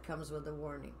 This card comes with a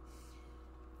warning.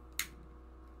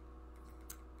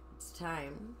 It's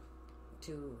time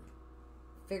to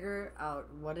figure out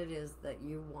what it is that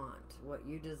you want, what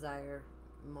you desire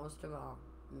most of all,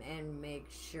 and make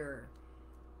sure,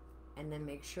 and then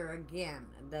make sure again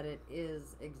that it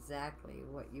is exactly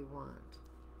what you want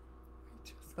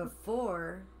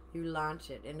before you launch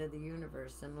it into the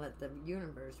universe and let the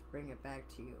universe bring it back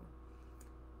to you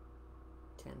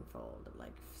tenfold,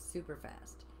 like super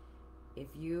fast. If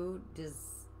you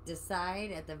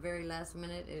decide at the very last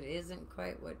minute it isn't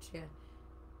quite what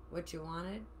you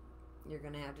wanted, you're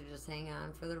gonna have to just hang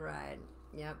on for the ride.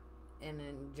 Yep. And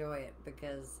enjoy it,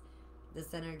 because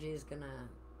this energy is gonna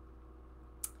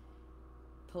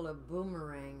pull a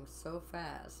boomerang so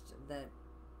fast that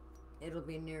it'll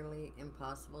be nearly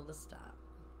impossible to stop.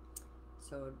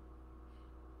 So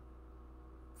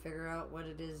figure out what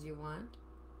it is you want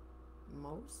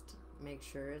most, make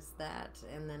sure it's that,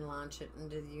 and then launch it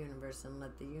into the universe and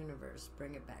let the universe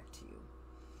bring it back to you.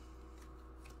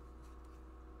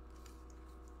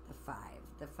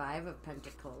 The 5 of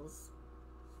Pentacles.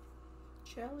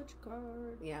 Challenge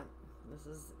card. Yeah,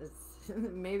 it's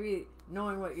maybe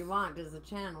knowing what you want is a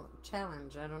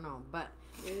challenge. I don't know, but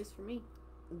It is for me.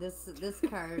 this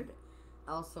card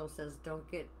also says don't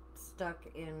get stuck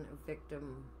in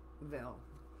victimville.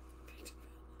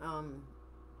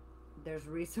 There's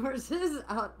resources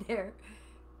out there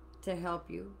to help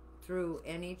you through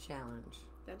any challenge.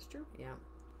 That's true. Yeah.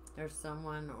 There's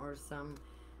someone or some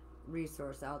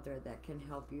resource out there that can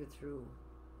help you through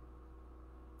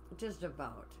just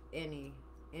about any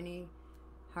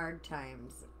hard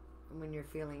times when you're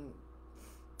feeling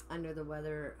under the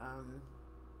weather,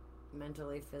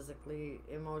 mentally, physically,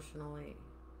 emotionally.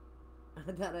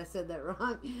 I thought I said that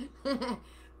wrong.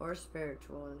 Or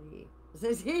spiritually.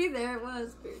 See, there it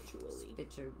was.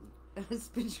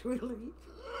 Spiritually.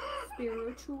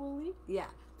 Spiritually? Yeah,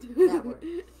 that word.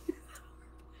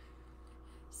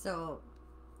 So,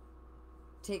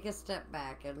 take a step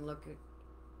back and look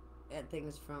at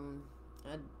things from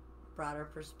a broader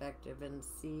perspective and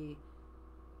see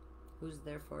who's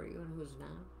there for you and who's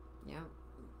not. Yeah.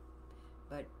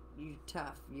 But you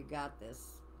tough. You got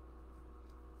this.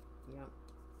 Yep.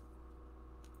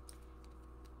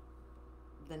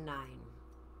 The 9.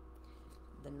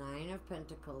 The 9 of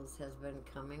Pentacles has been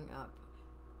coming up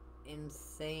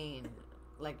insane.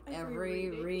 Like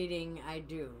every reading I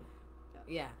do.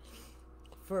 Yeah.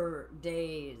 For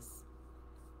days.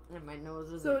 And my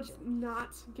nose is So itching. it's not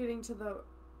getting to the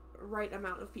right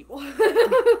amount of people.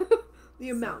 The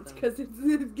amount, because it's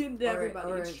getting to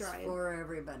everybody. Or it's it's trying. for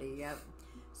everybody, yep.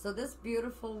 So this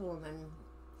beautiful woman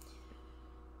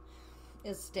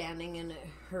is standing in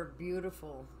her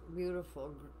beautiful,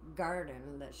 beautiful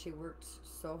garden that she worked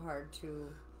so hard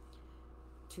to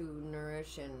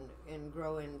nourish and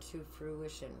grow into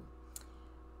fruition.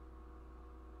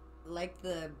 Like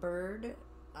the bird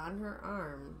on her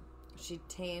arm, she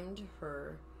tamed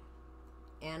her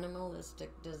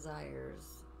animalistic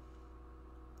desires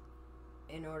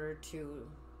in order to,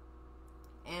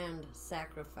 and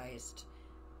sacrificed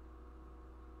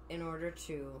in order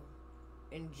to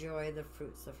enjoy the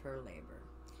fruits of her labor.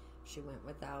 She went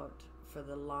without for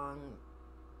the long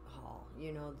haul,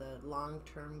 the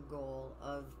long-term goal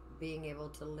of being able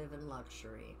to live in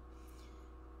luxury.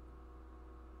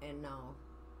 And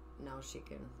now she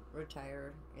can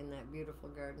retire in that beautiful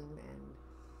garden and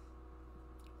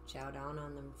chow down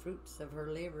on the fruits of her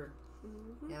labor.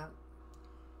 Mm-hmm. Yeah.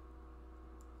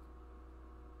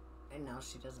 And now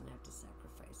she doesn't have to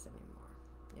sacrifice anymore.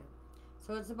 Yeah.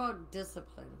 So it's about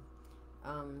discipline,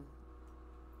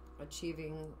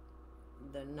 achieving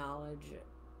the knowledge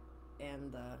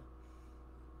and the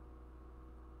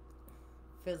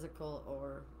physical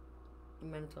or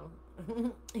mental,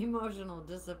 emotional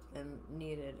discipline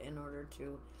needed in order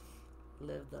to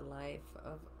live the life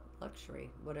of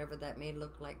luxury, whatever that may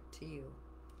look like to you.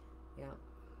 Yeah.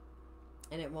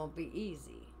 And it won't be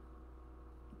easy,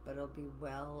 but it'll be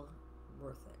well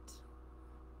worth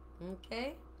it.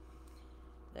 Okay?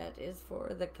 That is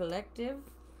for the collective.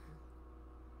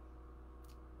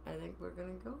 I think we're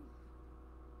going to go.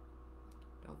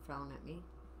 Don't frown at me.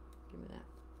 Give me that.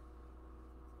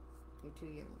 You're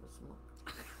too young to smoke.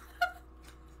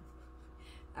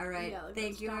 All right. Yeah, like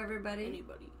Thank that you, stopped everybody.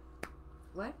 Anybody.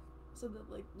 What? So that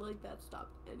like that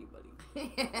stopped anybody.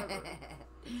 Ever.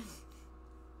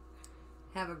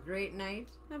 Have a great night.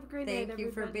 Have a great night, Thank you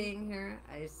everybody. for being here.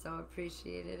 I so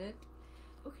appreciated it.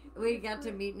 Okay. We got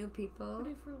to meet new people. What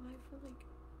if we're live for like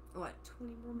What?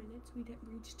 20 more minutes? We'd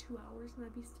reach 2 hours, and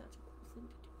that'd be such a cool thing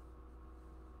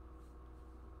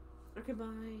to do. Okay,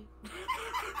 bye.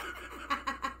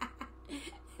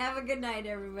 Have a good night,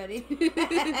 everybody.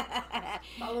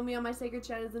 Follow me on my Sacred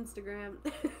Shadows Instagram.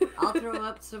 I'll throw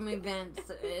up some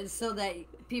events so that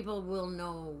people will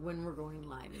know when we're going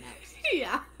live next.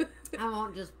 Yeah. I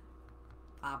won't just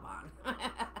pop on.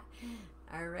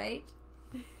 All right.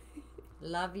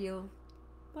 Love you.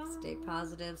 Bye. Stay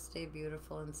positive, stay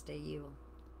beautiful, and stay you.